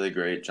was really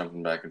great,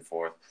 jumping back and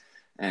forth,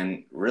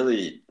 and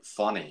really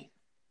funny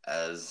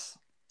as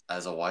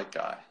a white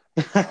guy.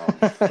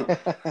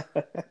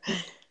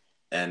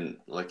 And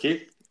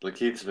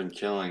Lakeith's been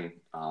killing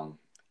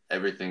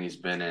everything he's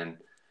been in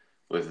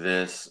with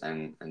this,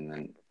 and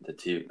then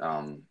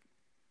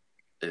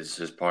is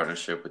his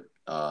partnership with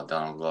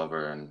Donald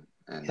Glover and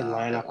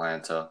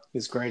Atlanta.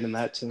 He's great in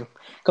that too.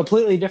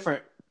 Completely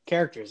different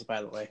characters,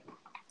 by the way.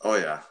 Oh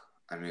yeah,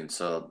 I mean,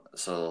 so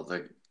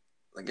the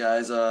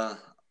guy's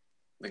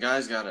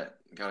got it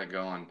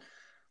going.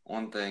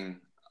 One thing,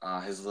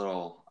 his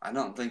little, I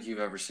don't think you've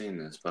ever seen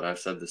this, but I've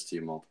said this to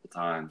you multiple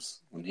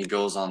times. When he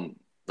goes on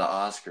the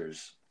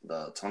Oscars,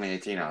 the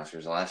 2018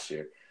 Oscars last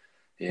year,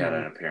 he had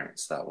an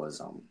appearance that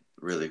was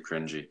really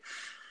cringy.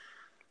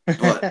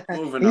 But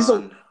moving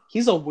on.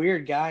 He's a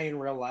weird guy in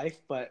real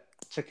life, but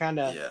to kind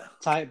of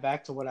tie it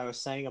back to what I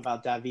was saying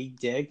about Daveed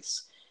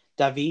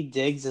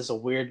Diggs is a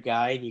weird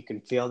guy, and you can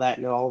feel that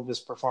in all of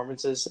his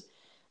performances.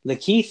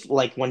 Lakeith,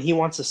 like when he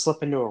wants to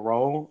slip into a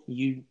role,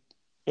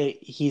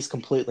 he's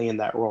completely in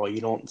that role.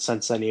 You don't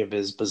sense any of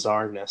his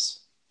bizarreness.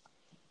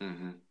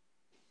 Mm-hmm.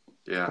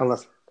 Yeah,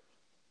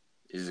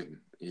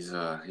 he's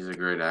a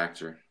great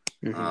actor.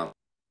 Mm-hmm.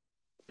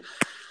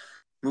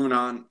 Moving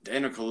on,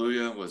 Daniel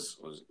Kaluuya was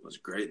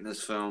great in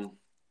this film.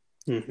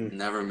 Mm-hmm.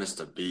 Never missed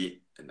a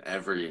beat in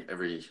every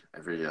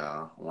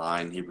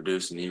line he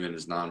produced, and even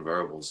his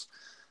nonverbals.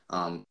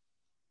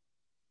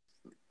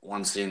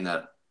 One scene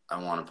that I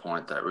want to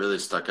point that really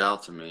stuck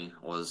out to me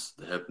was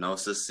the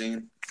hypnosis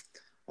scene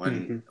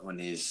when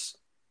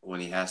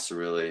he has to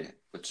really,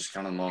 which is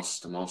kind of the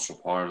most emotional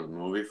part of the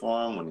movie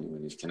for him,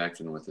 when he's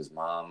connecting with his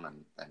mom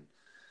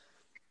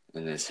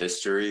and his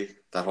history.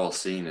 That whole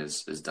scene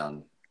is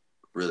done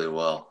really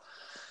well.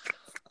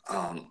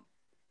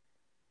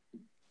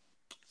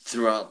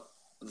 Throughout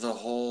the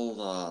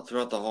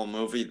whole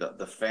movie,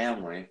 the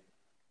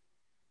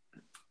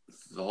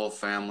whole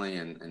family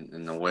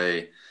and the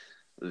way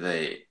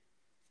they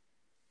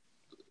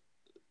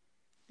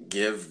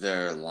give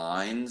their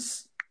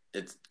lines,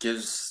 it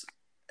gives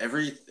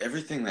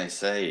everything they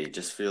say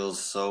just feels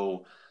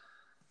so,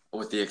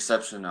 with the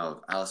exception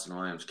of Allison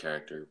Williams'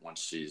 character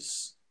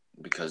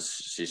because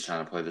she's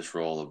trying to play this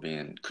role of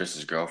being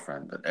Chris's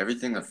girlfriend, but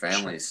everything the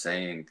family is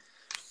saying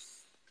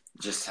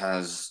just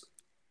has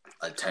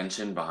a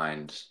tension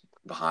behind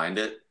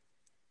it,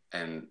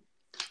 and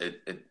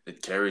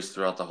it carries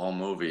throughout the whole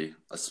movie,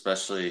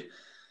 especially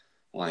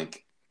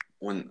like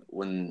when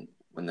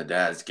the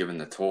dad's giving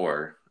the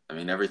tour. I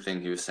mean,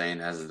 everything he was saying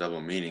has a double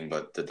meaning,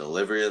 but the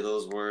delivery of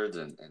those words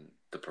and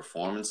the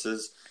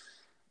performances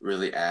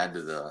really add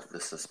to the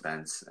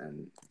suspense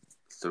and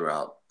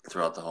throughout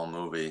the whole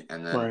movie.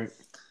 And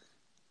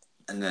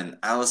then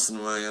Allison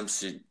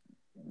Williams,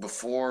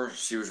 before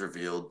she was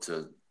revealed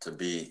to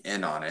be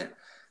in on it,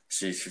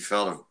 she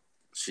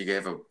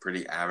gave a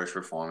pretty average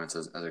performance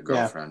as a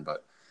girlfriend,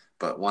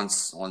 but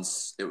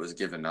once it was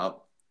given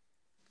up,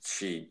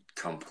 she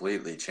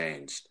completely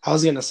changed. I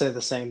was gonna say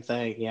the same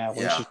thing.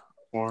 When she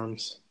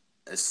performs,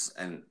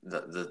 and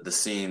the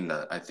scene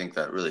that I think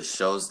that really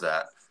shows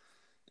that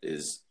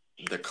is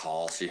the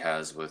call she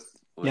has with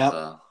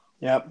Rod,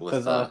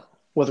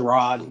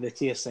 the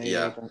TSA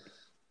agent,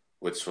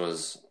 which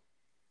was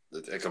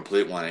a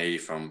complete 180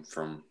 from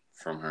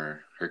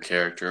her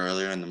character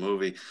earlier in the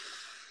movie.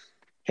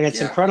 And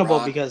it's incredible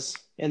because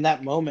in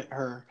that moment,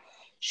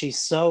 she's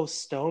so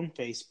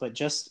stone-faced, but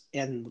just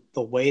in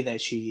the way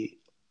that she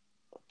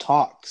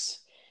talks,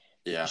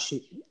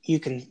 you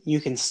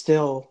can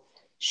still,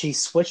 she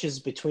switches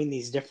between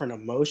these different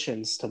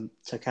emotions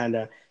to kind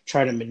of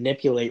try to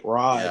manipulate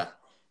Rod,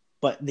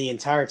 but the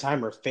entire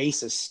time her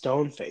face is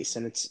stone-faced,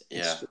 and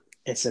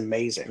it's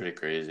amazing. Pretty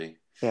crazy.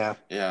 Yeah.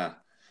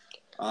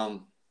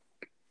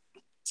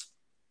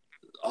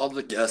 All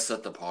the guests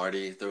at the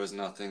party, there was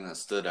nothing that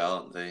stood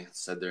out. They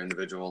said their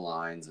individual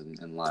lines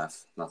and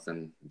left.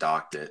 Nothing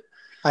docked it.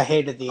 I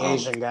hated the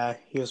Asian guy.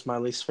 He was my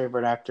least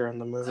favorite actor in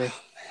the movie.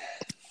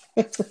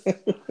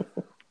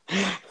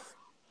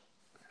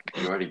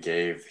 You already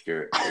gave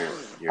your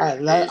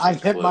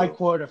I've hit my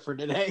quota for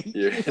today.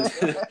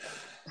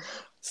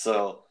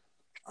 So,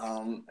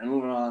 and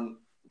moving on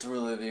to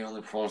really the only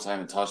performance I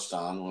haven't touched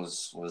on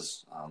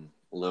was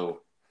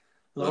Lil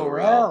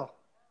Rel.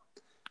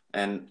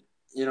 And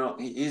you know,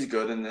 he's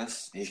good in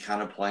this. He's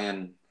kind of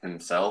playing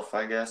himself,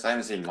 I guess. I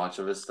haven't seen much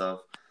of his stuff.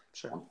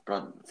 Sure.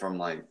 But from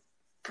like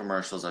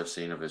commercials I've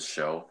seen of his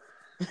show.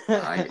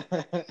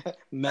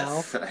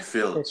 Mel. I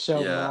feel his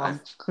show, Mom.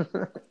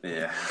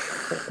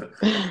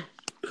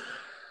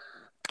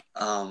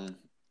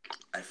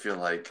 I feel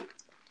like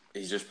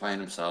he's just playing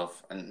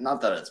himself, and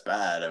not that it's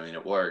bad. I mean,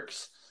 it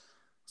works.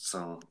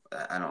 So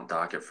I don't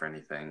dock it for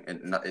anything.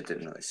 It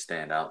didn't really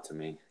stand out to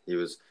me. He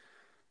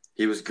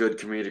was good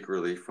comedic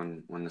relief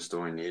when the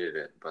story needed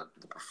it, but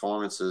the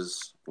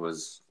performances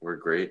were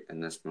great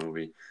in this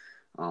movie.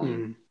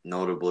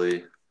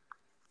 Notably,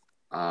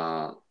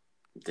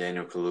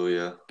 Daniel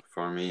Kaluuya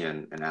for me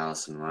and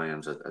Allison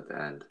Williams at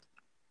the end.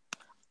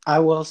 I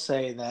will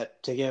say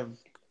that to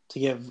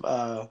give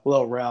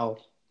Lil Rel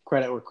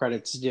credit where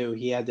credit's due.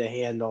 He had to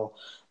handle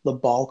the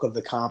bulk of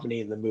the comedy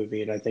in the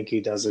movie, and I think he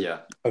does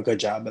a good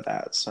job of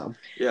that. So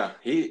yeah,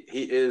 he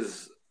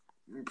is.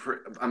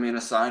 I mean,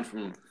 aside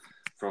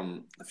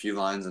from a few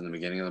lines in the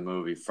beginning of the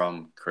movie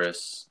from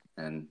Chris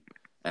and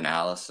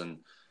Allison,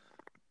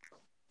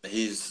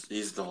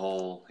 he's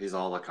all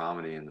the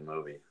comedy in the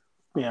movie.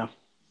 Yeah.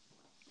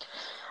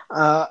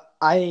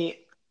 I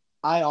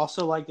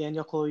also like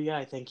Daniel Kaluuya.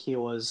 I think he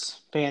was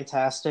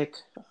fantastic.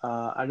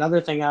 Another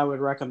thing I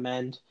would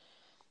recommend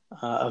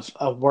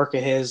of work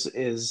of his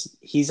is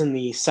he's in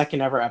the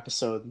second ever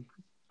episode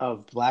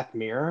of Black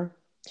Mirror.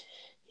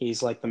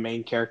 He's like the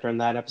main character in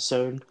that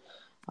episode.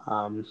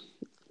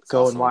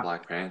 Go and watch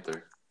Black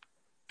Panther.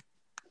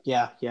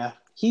 Yeah.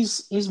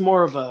 He's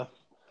more of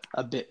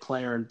a bit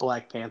player in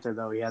Black Panther,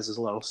 though. He has his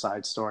little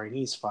side story, and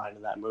he's fine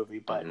in that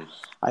movie. But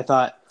I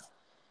thought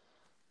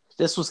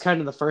this was kind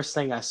of the first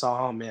thing I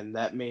saw him in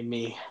that made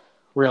me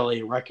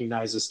really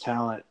recognize his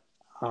talent.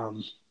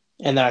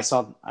 And then I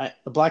saw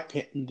the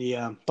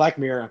Black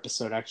Mirror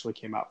episode actually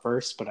came out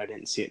first, but I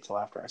didn't see it till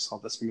after I saw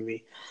this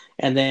movie.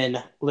 And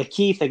then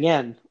Lakeith,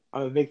 again,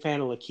 I'm a big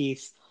fan of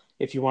Lakeith.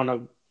 If you want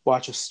to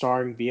watch a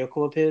starring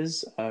vehicle of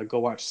his, go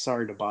watch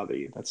Sorry to Bother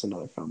You. That's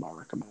another film I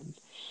recommend.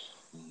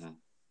 Mm-hmm.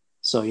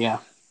 So, yeah,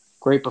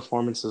 great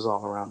performances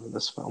all around in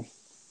this film.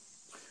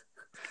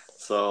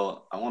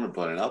 So I want to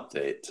put an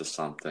update to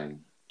something.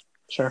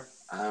 Sure.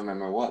 I don't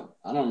remember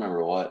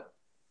what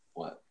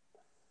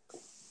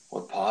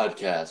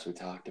podcast we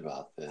talked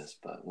about this,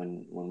 but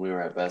when we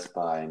were at Best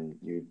Buy and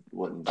you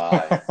wouldn't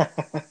buy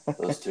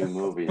those two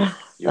movies,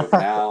 you have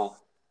now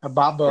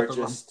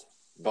purchased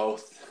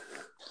both.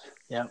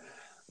 Yep.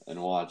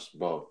 And watched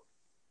both.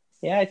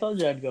 Yeah, I told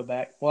you I'd go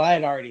back. Well, I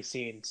had already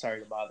seen Sorry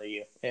to Bother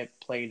You. It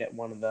played at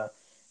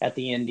at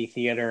the indie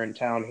theater in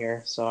town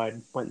here, so I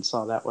went and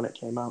saw that when it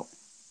came out.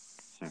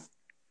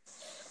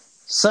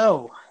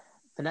 So,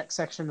 the next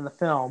section of the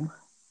film,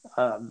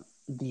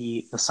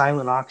 the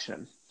silent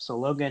auction. So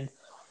Logan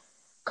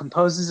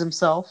composes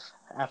himself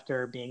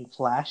after being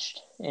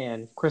flashed,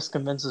 and Chris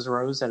convinces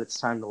Rose that it's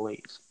time to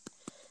leave.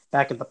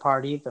 Back at the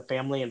party, the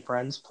family and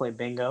friends play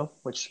bingo,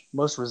 which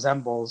most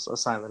resembles a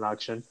silent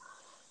auction.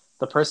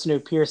 The person who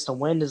appears to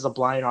win is the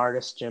blind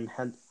artist Jim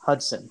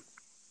Hudson.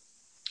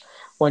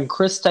 When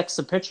Chris texts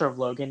a picture of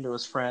Logan to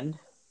his friend,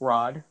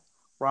 Rod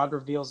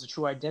reveals the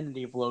true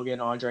identity of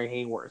Logan Andre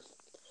Hayworth.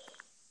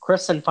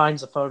 Chris then finds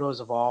the photos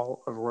of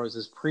all of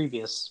Rose's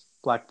previous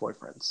black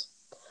boyfriends.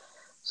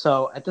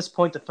 So at this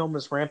point, the film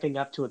is ramping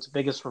up to its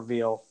biggest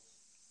reveal.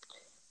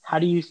 How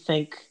do you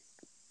think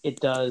it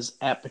does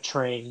at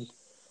portraying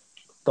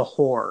the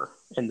horror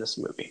in this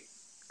movie?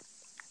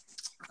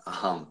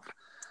 I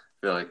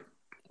feel like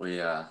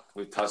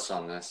we touched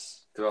on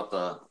this throughout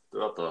the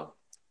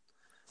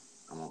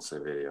I won't say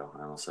video.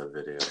 I almost said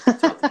video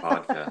throughout the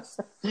podcast.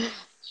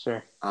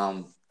 Sure.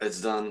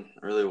 It's done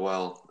really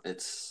well.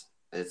 It's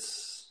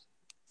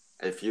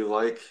if you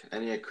like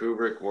any of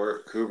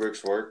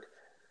Kubrick's work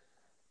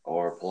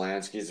or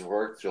Polanski's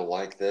work, you'll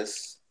like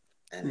this,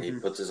 and he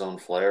puts his own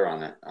flair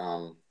on it.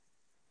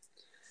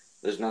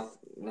 There's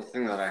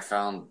nothing that I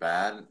found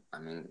bad. I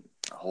mean,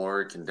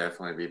 horror can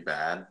definitely be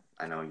bad.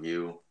 I know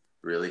you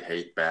really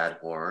hate bad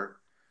horror.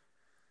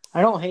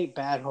 I don't hate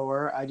bad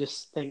horror. I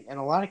just think in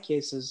a lot of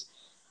cases,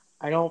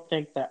 I don't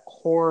think that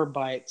horror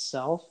by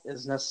itself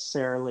is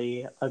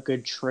necessarily a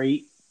good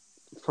trait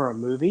for a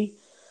movie,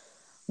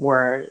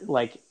 where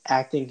like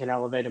acting can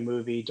elevate a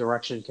movie,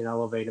 direction can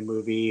elevate a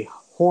movie.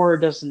 Horror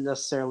doesn't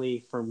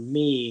necessarily, for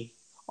me,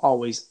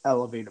 always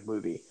elevate a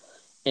movie.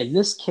 In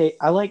this case,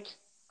 I like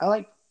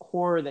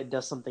horror that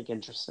does something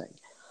interesting.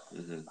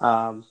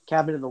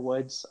 Cabin in the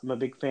Woods, I'm a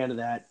big fan of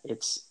that.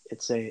 It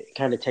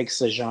kind of takes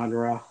the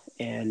genre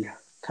and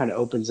kind of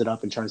opens it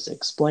up and tries to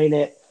explain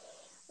it.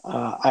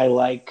 I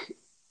like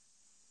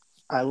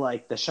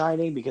The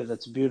Shining because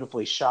it's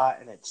beautifully shot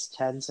and it's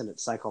tense and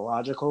it's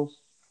psychological.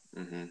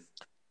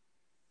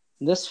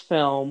 This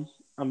film,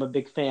 I'm a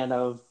big fan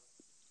of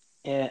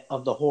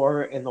the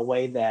horror in the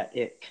way that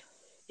it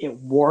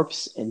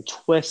warps and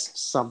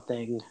twists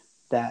something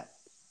that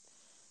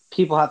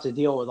people have to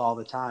deal with all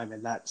the time,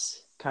 and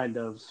that's kind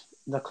of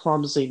the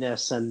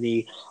clumsiness and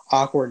the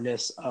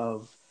awkwardness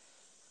of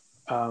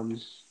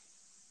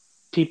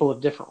people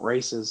of different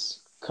races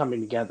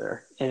coming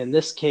together. And in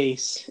this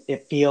case,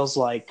 it feels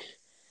like,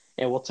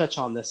 and we'll touch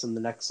on this in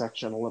the next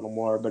section a little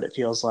more, but it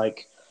feels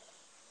like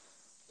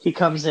he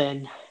comes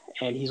in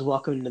and he's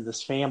welcomed into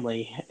this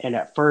family, and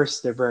at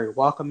first they're very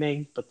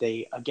welcoming, but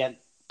they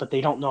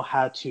don't know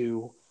how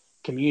to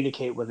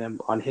communicate with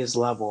him on his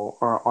level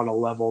or on a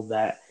level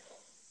that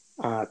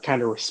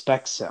kind of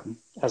respects him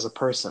as a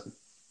person.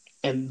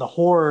 And the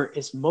horror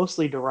is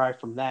mostly derived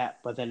from that,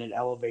 but then it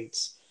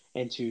elevates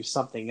into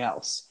something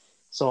else.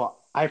 So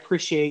I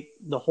appreciate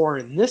the horror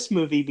in this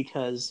movie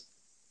because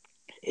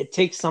it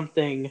takes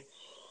something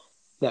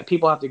that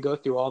people have to go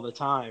through all the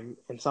time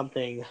and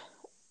something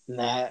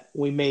that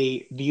we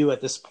may view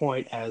at this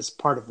point as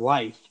part of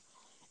life,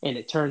 and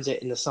it turns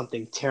it into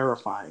something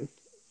terrifying.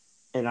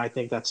 And I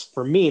think that's,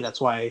 for me, that's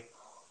why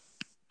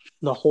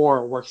the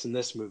horror works in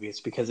this movie,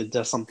 it's because it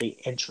does something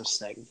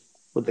interesting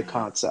with the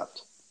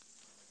concept.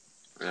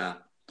 Yeah.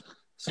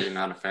 So you're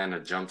not a fan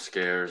of jump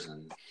scares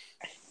and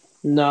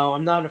No,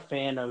 I'm not a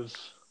fan of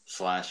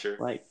slasher?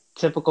 like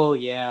typical,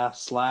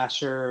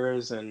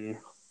 slashers and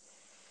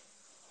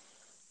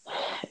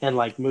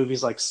like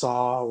movies like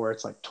Saw where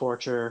it's like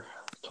torture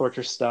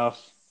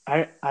stuff.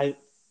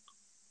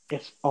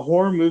 If a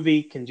horror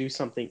movie can do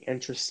something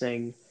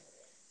interesting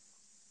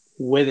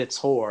with its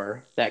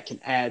horror that can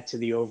add to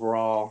the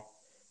overall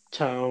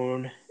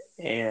tone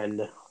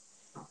and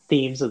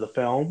themes of the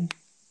film,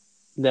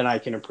 then I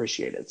can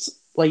appreciate it.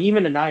 Like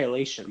even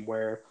Annihilation,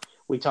 where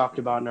we talked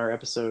about in our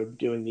episode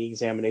doing the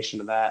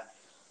examination of that.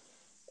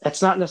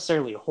 It's not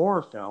necessarily a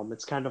horror film.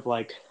 It's kind of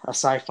like a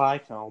sci-fi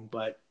film,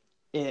 but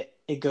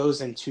it goes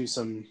into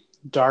some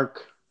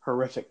dark,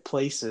 horrific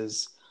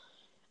places,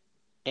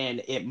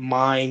 and it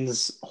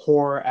mines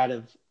horror out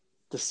of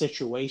the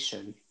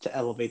situation to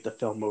elevate the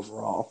film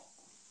overall.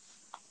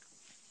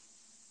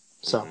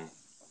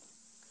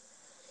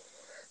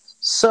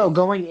 So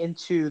going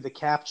into the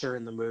capture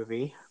in the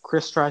movie,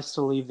 Chris tries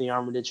to leave the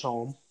Armitage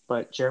home,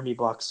 but Jeremy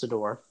blocks the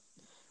door.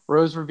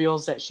 Rose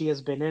reveals that she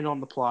has been in on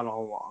the plot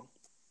all along.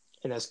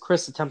 And as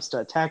Chris attempts to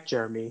attack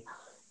Jeremy,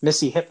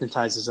 Missy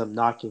hypnotizes him,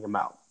 knocking him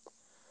out.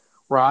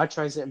 Rod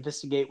tries to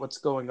investigate what's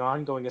going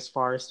on, going as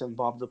far as to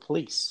involve the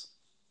police.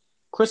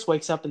 Chris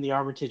wakes up in the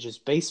Armitage's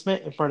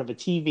basement in front of a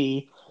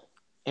TV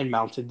and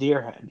mounted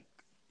deer head.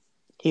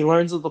 He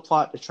learns of the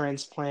plot to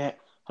transplant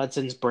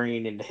Hudson's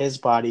brain into his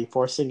body,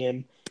 forcing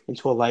him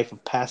into a life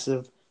of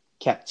passive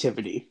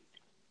captivity.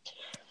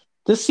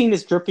 This scene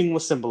is dripping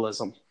with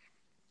symbolism.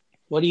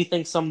 What do you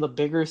think some of the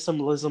bigger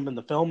symbolism in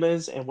the film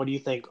is, and what do you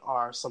think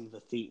are some of the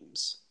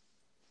themes?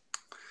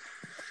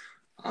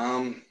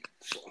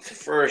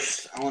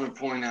 First, I want to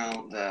point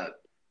out that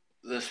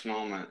this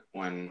moment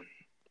when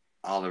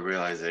all the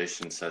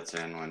realization sets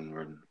in,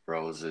 when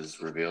Rose is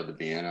revealed to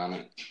be in on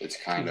it,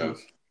 it's kind of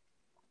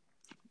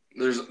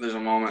there's a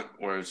moment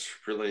where it's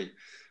really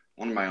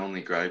one of my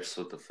only gripes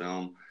with the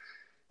film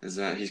is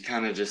that he's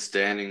kind of just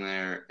standing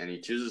there and he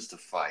chooses to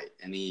fight,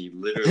 and he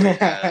literally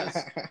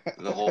has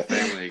the whole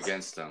family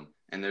against him.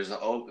 And there's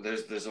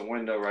a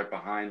window right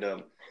behind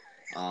him.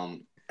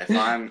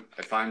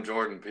 If I'm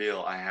Jordan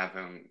Peele, I have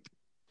him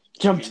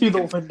jump through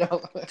the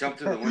window. Jump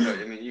through the window.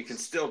 I mean, you can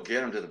still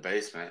get him to the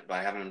basement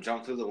by having him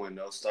jump through the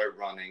window, start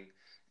running,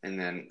 and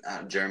then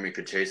Jeremy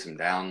could chase him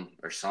down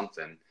or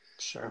something.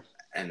 Sure.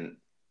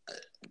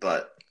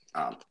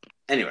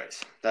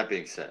 Anyways, that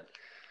being said,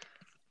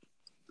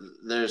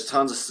 there's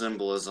tons of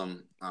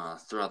symbolism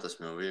throughout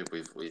this movie.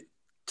 We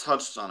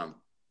touched on a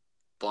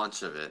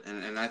bunch of it,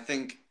 and I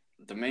think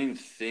the main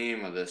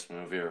theme of this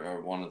movie,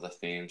 or one of the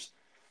themes,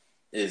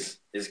 is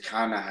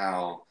kind of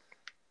how,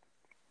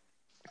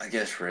 I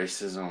guess,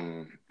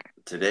 racism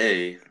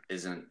today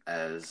isn't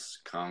as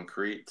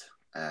concrete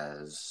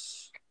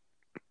as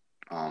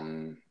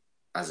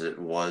it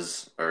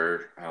was,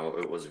 or how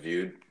it was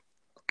viewed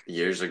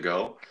years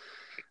ago.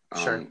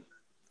 Sure.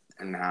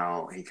 And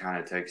how he kind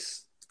of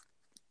takes,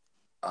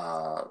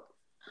 kind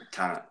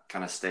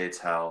of states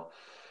how,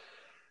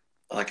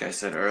 like I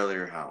said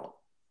earlier, how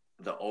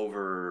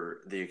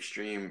the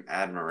extreme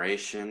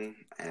admiration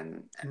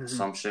and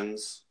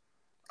assumptions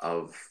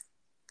of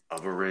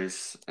a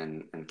race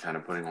and kind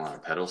of putting on a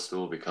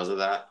pedestal because of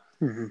that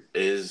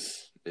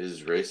is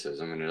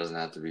racism, and it doesn't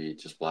have to be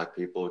just black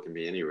people; it can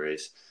be any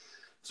race.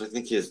 So I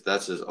think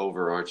that's his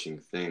overarching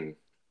thing.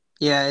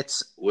 Yeah,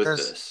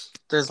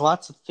 there's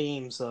lots of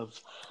themes of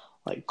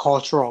like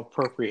cultural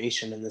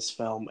appropriation in this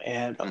film,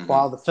 and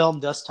while the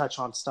film does touch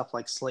on stuff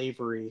like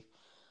slavery,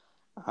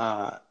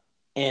 and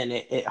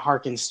it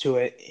harkens to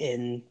it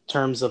in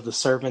terms of the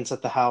servants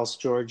at the house,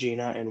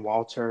 Georgina and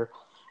Walter,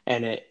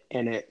 and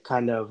it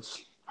kind of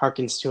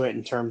harkens to it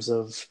in terms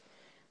of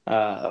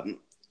the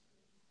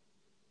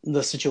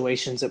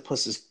situations it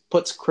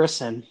puts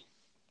Chris in.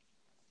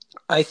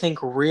 I think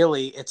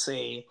really it's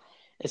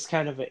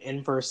kind of an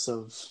inverse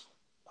of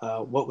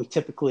what we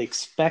typically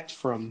expect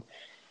from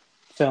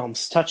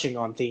films touching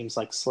on themes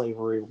like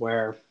slavery,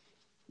 where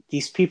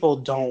these people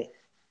don't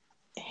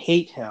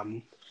hate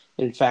him.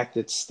 In fact,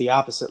 it's the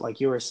opposite,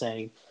 like you were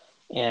saying.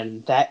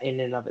 And that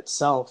in and of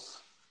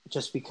itself,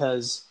 just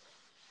because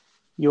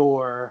it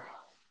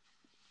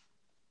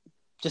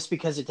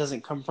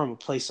doesn't come from a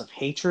place of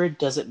hatred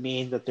doesn't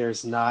mean that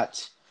there's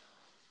not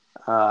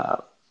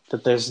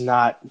uncomfort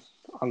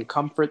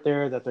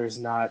there, that there's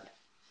not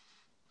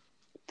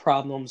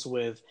problems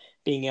with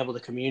being able to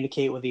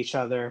communicate with each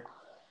other.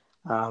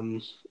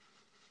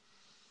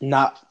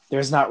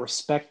 There's not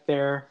respect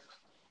there.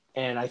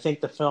 And I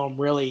think the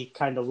film really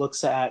kind of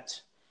looks at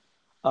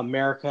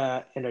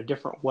America in a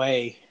different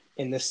way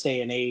in this day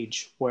and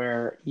age,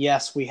 where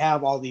yes, we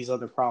have all these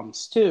other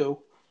problems too,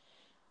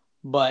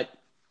 but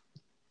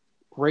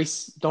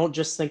don't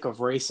just think of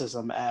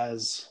racism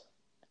as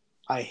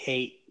I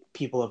hate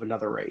people of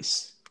another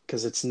race,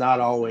 because it's not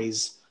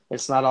always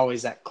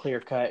that clear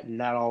cut and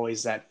not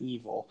always that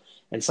evil.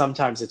 And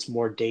sometimes it's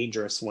more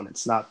dangerous when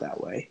it's not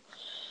that way.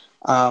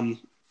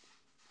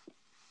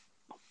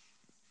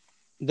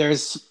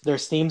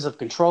 there's themes of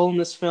control in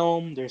this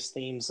film. There's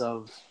themes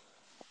of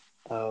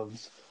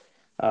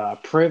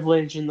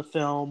privilege in the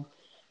film.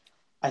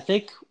 I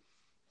think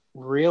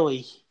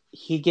really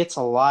he gets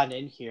a lot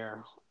in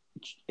here.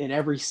 In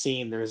every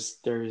scene,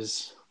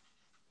 there's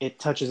it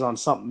touches on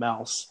something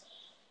else,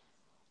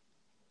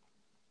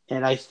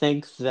 and I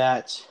think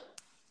that's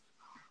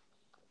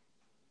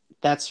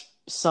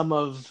some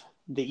of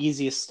the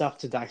easiest stuff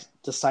to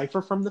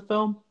decipher from the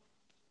film.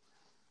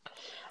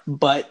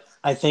 But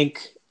I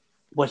think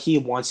what he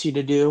wants you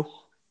to do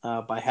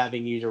by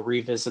having you to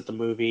revisit the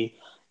movie,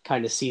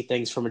 kind of see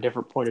things from a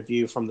different point of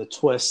view, from the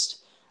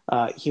twist,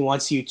 he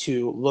wants you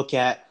to look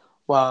at,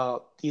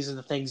 well, these are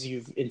the things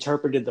you've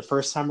interpreted the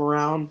first time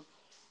around.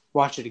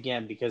 Watch it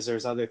again because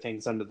there's other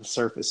things under the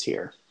surface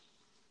here.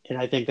 And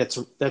I think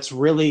that's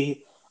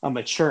really a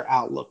mature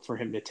outlook for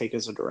him to take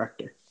as a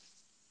director.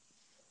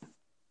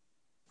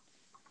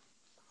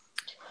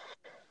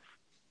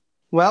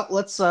 Well,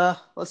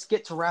 let's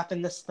get to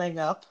wrapping this thing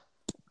up.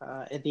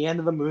 At the end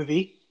of the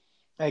movie,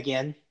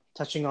 again,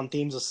 touching on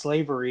themes of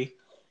slavery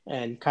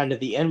and kind of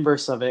the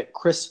inverse of it,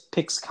 Chris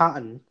picks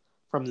cotton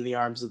from the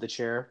arms of the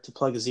chair to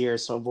plug his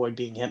ears to avoid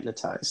being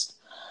hypnotized.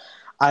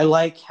 I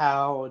like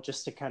how,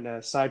 just to kind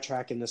of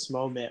sidetrack in this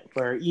moment,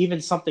 where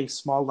even something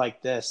small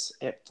like this,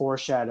 it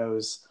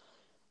foreshadows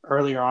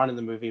earlier on in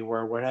the movie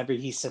where whenever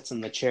he sits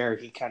in the chair,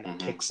 he kind of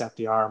picks at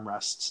the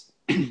armrests,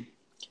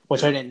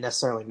 which I didn't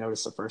necessarily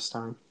notice the first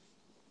time.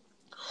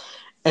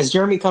 As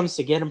Jeremy comes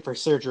to get him for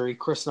surgery,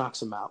 Chris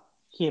knocks him out.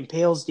 He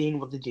impales Dean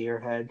with the deer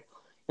head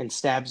and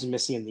stabs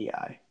Missy in the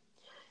eye.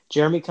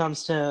 Jeremy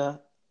comes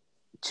to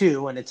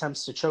and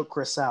attempts to choke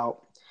Chris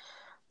out,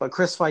 but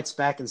Chris fights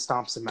back and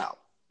stomps him out.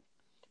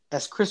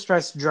 As Chris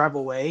tries to drive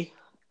away,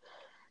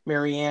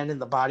 Marianne, in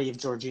the body of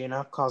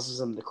Georgina, causes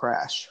him to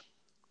crash.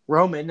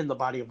 Roman, in the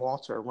body of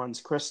Walter,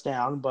 runs Chris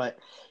down, but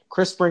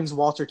Chris brings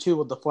Walter to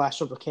with the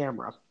flash of the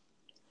camera.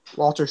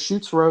 Walter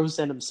shoots Rose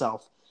and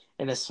himself,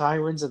 and as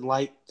sirens and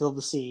light fill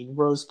the scene,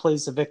 Rose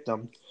plays the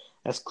victim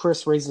as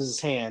Chris raises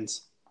his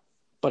hands,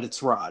 but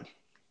it's Rod.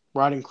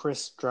 Rod and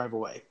Chris drive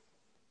away.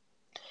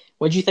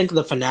 What did you think of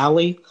the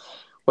finale?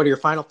 What are your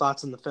final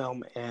thoughts on the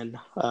film, and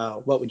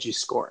what would you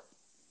score it?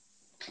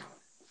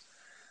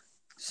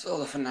 So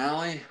the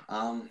finale,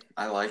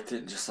 I liked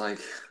it just like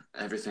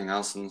everything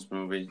else in this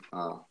movie.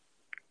 I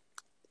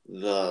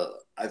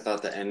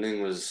thought the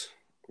ending was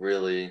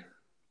really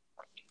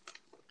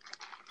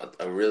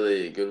a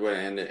really good way to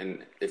end it.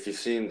 And if you've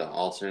seen the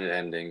alternate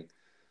ending,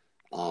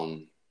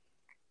 I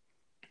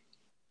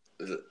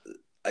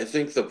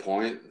think the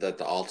point that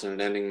the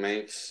alternate ending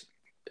makes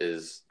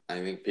is,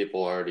 I think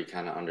people already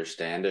kind of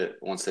understand it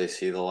once they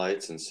see the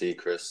lights and see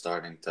Chris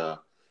starting to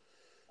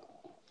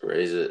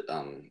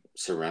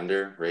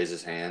surrender, raise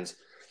his hands.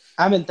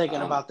 I've been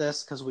thinking about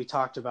this because we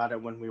talked about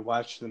it when we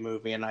watched the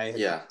movie, and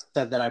I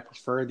said that I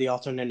preferred the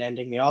alternate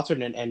ending. The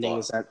alternate ending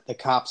is that the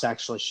cops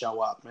actually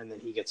show up and then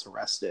he gets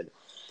arrested.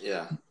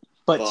 Yeah.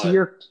 But to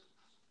your...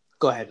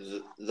 Go ahead.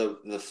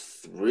 The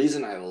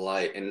reason I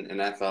like,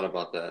 and I thought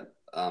about that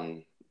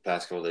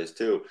past couple days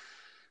too,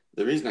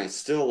 the reason I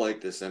still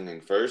like this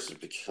ending first is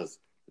because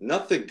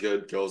nothing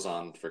good goes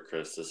on for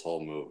Chris this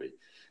whole movie.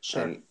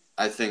 Sure. And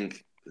I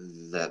think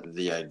that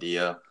the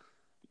idea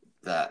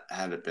that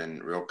had it been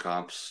real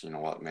cops,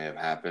 what may have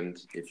happened.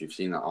 If you've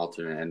seen the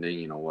alternate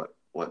ending, what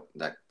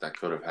that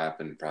could have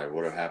happened, probably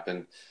would have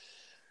happened.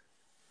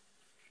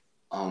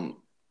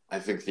 I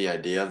think the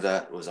idea of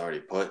that was already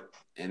put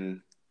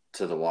into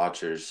the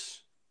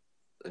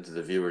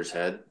viewer's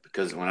head,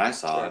 because when I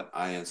saw it,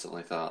 I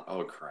instantly thought,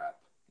 oh crap,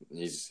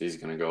 he's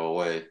going to go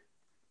away.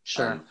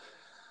 Sure.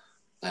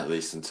 At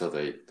least until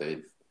they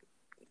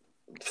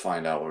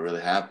find out what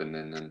really happened.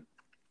 And then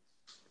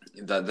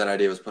that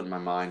idea was put in my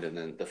mind, and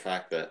then the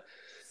fact that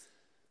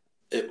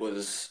it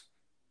was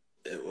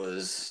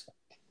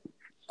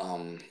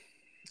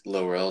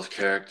Laurel's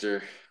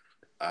character,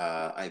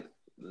 I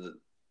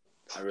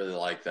really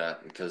like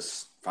that,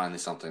 because finally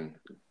something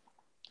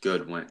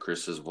good went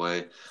Chris's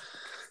way.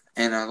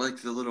 And I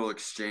like the little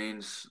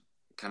exchange,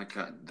 kind of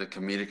the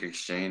comedic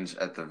exchange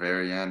at the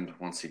very end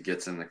once he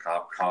gets in the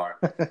cop car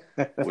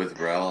with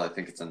Rel. I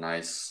think it's a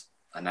nice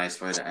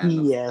way to end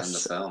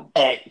the film.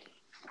 Hey.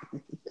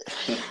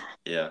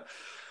 Yeah.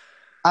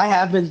 I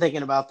have been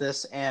thinking about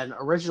this, and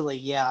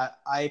originally,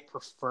 I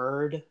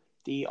preferred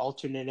the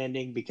alternate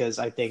ending because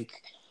I think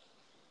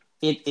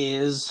it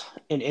is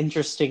an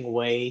interesting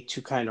way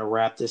to kind of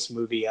wrap this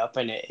movie up,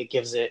 and it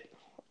gives it,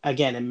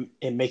 again,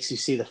 it makes you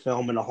see the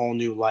film in a whole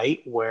new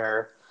light,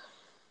 where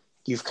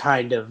you've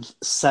kind of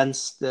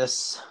sensed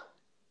this.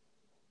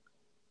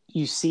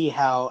 You see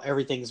how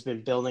everything's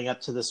been building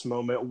up to this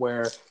moment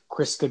where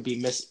Chris could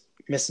be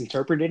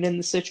misinterpreted in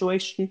the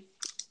situation.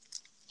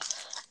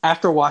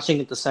 After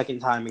watching it the second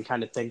time and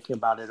kind of thinking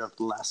about it over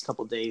the last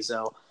couple of days,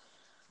 though,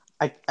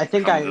 I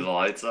think to the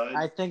light side?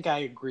 I think I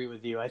agree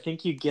with you. I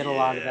think you get a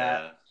lot of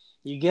that.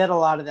 You get a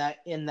lot of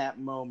that in that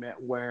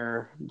moment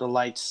where the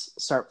lights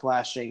start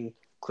flashing.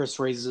 Chris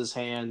raises his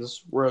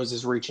hands. Rose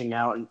is reaching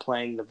out and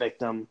playing the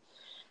victim.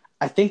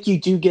 I think you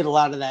do get a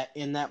lot of that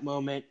in that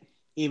moment.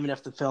 even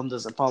if the film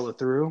doesn't follow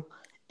through.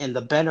 And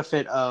the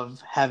benefit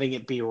of having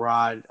it be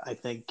Rod, I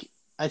think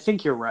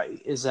you're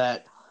right, is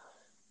that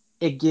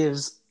it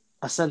gives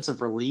a sense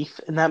of relief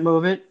in that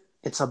moment.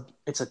 It's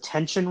a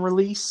tension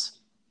release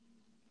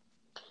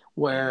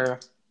where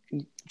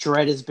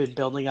dread has been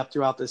building up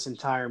throughout this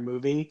entire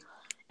movie,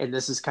 and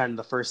this is kind of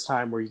the first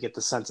time where you get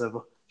the sense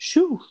of,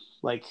 shoo,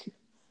 like,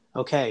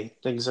 okay,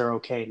 things are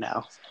okay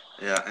now.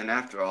 Yeah, and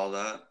after all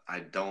that,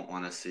 I don't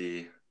want to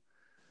see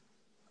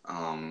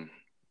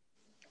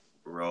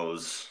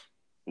Rose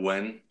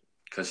win,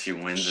 because she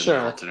wins in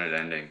the alternate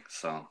ending.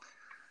 So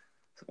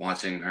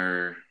watching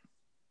her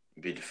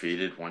be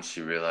defeated once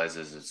she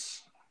realizes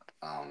it's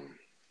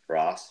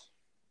Ross.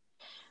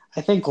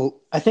 I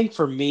think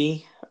for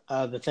me,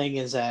 the thing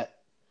is that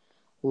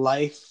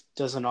life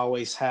doesn't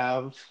always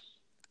have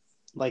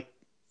like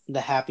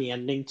the happy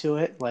ending to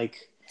it.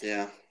 Like,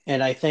 yeah.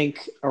 And I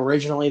think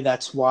originally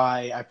that's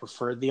why I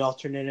preferred the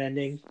alternate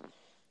ending.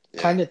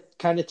 Yeah.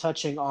 Kind of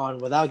touching on,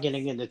 without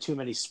getting into too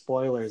many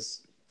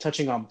spoilers,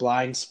 touching on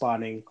Blind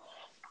Spotting,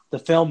 the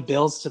film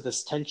builds to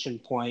this tension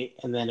point,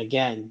 and then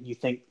again, you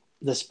think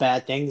this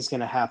bad thing is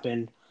going to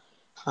happen.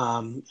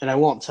 And I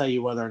won't tell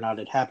you whether or not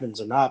it happens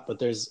or not, but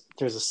there's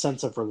a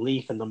sense of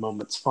relief in the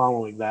moments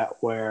following that,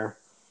 where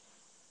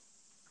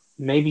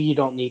maybe you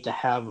don't need to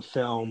have a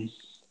film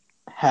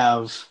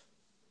have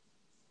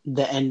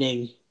the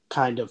ending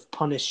kind of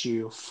punish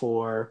you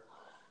for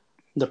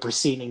the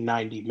preceding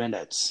 90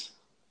 minutes.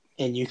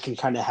 And you can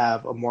kind of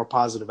have a more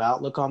positive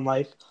outlook on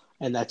life,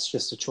 and that's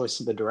just a choice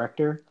of the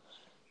director.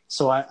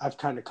 So I've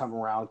kind of come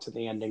around to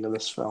the ending of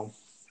this film.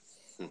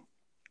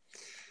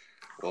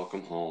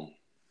 Welcome home.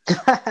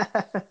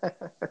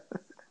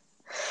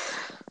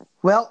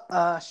 Well,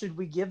 should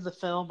we give the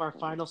film our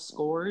final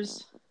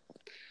scores?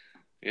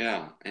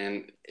 Yeah,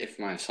 and if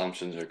my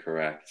assumptions are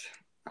correct,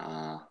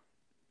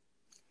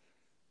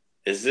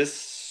 is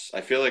this?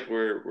 I feel like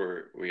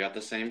we got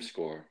the same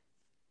score.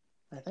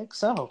 I think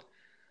so.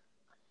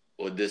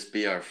 Would this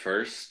be our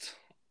first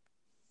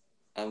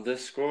of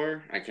this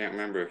score? I can't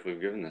remember if we've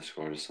given this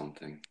score to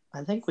something.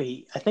 I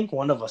think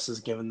one of us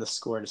has given this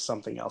score to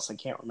something else. I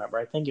can't remember.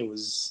 I think it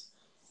was.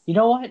 You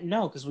know what?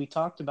 No, because we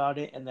talked about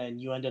it, and then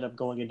you ended up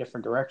going a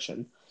different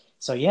direction.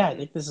 So yeah, I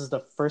think this is the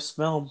first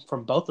film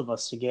from both of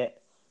us to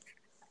get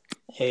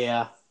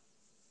a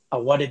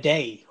what a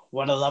day,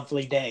 what a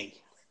lovely day.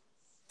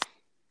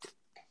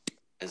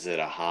 Is it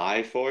a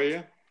high for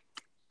you?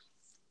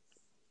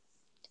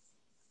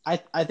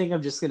 I think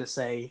I'm just gonna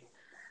say,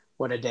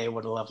 what a day,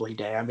 what a lovely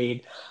day. I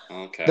mean,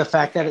 okay. The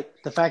fact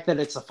that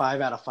it's a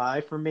 5 out of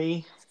 5 for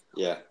me,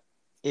 yeah,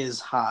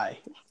 is high,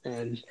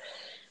 and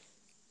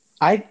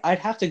I'd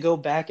have to go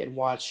back and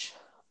watch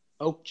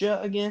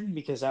Okja again,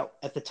 because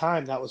at the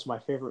time that was my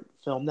favorite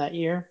film that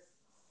year.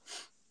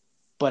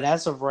 But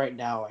as of right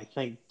now, I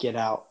think Get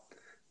Out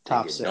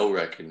tops it. No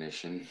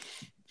recognition.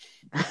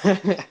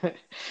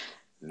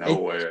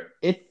 Nowhere.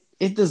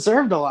 It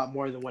deserved a lot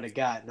more than what it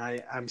got,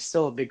 and I'm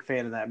still a big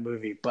fan of that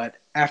movie. But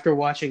after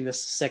watching this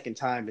the second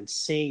time and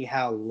seeing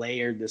how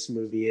layered this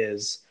movie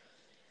is,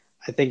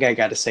 I think I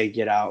got to say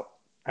Get Out.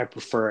 I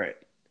prefer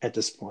it at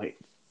this point.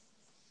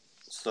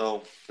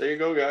 So there you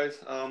go, guys.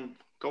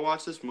 Go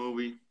watch this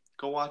movie.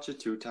 Go watch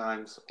it 2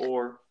 times,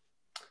 or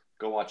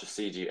go watch a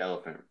CG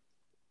elephant.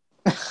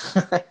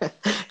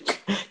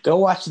 Go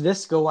watch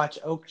this. Go watch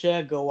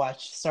Okja. Go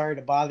watch Sorry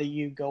to Bother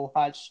You. Go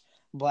watch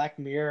Black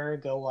Mirror.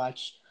 Go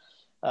watch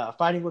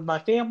Fighting with My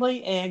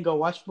Family, and go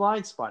watch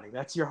Blind Spotting.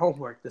 That's your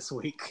homework this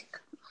week.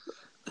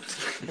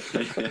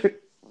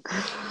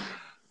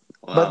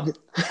 Wow.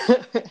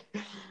 But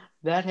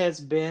that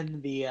has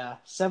been the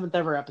 7th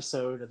ever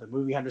episode of the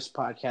Movie Hunters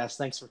podcast.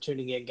 Thanks for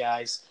tuning in,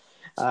 guys.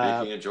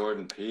 Speaking of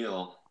Jordan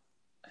Peele,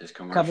 his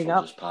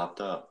commercial just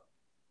popped up.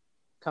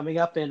 Coming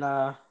up in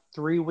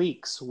 3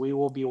 weeks, we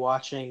will be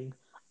watching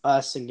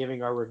Us and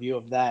giving our review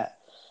of that.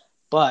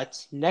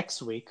 But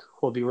next week,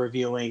 we'll be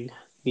reviewing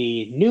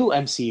the new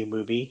MCU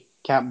movie,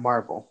 Captain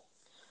Marvel.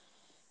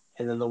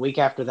 And then the week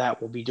after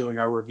that, we'll be doing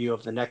our review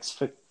of the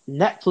next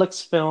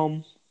Netflix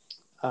film,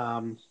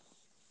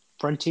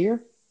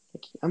 Frontier.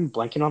 I'm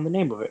blanking on the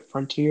name of it.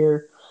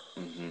 Frontier.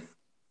 Mm-hmm.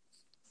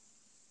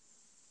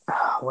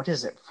 What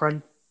is it?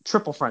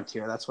 Triple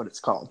Frontier. That's what it's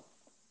called.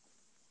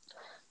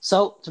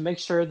 So to make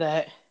sure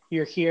that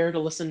you're here to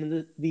listen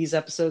to these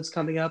episodes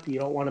coming up, you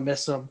don't want to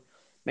miss them,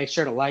 make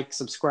sure to like,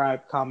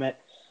 subscribe, comment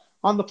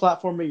on the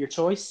platform of your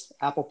choice: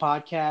 Apple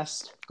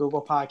Podcast,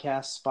 Google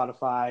Podcasts,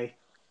 Spotify,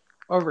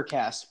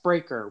 Overcast,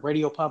 Breaker,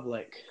 Radio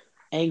Public,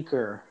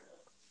 Anchor,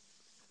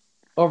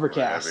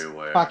 Overcast,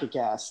 Pocket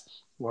Cast.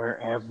 We're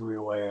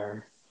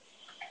everywhere.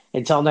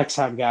 Until next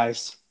time,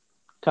 guys,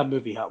 come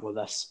movie hunt with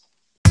us.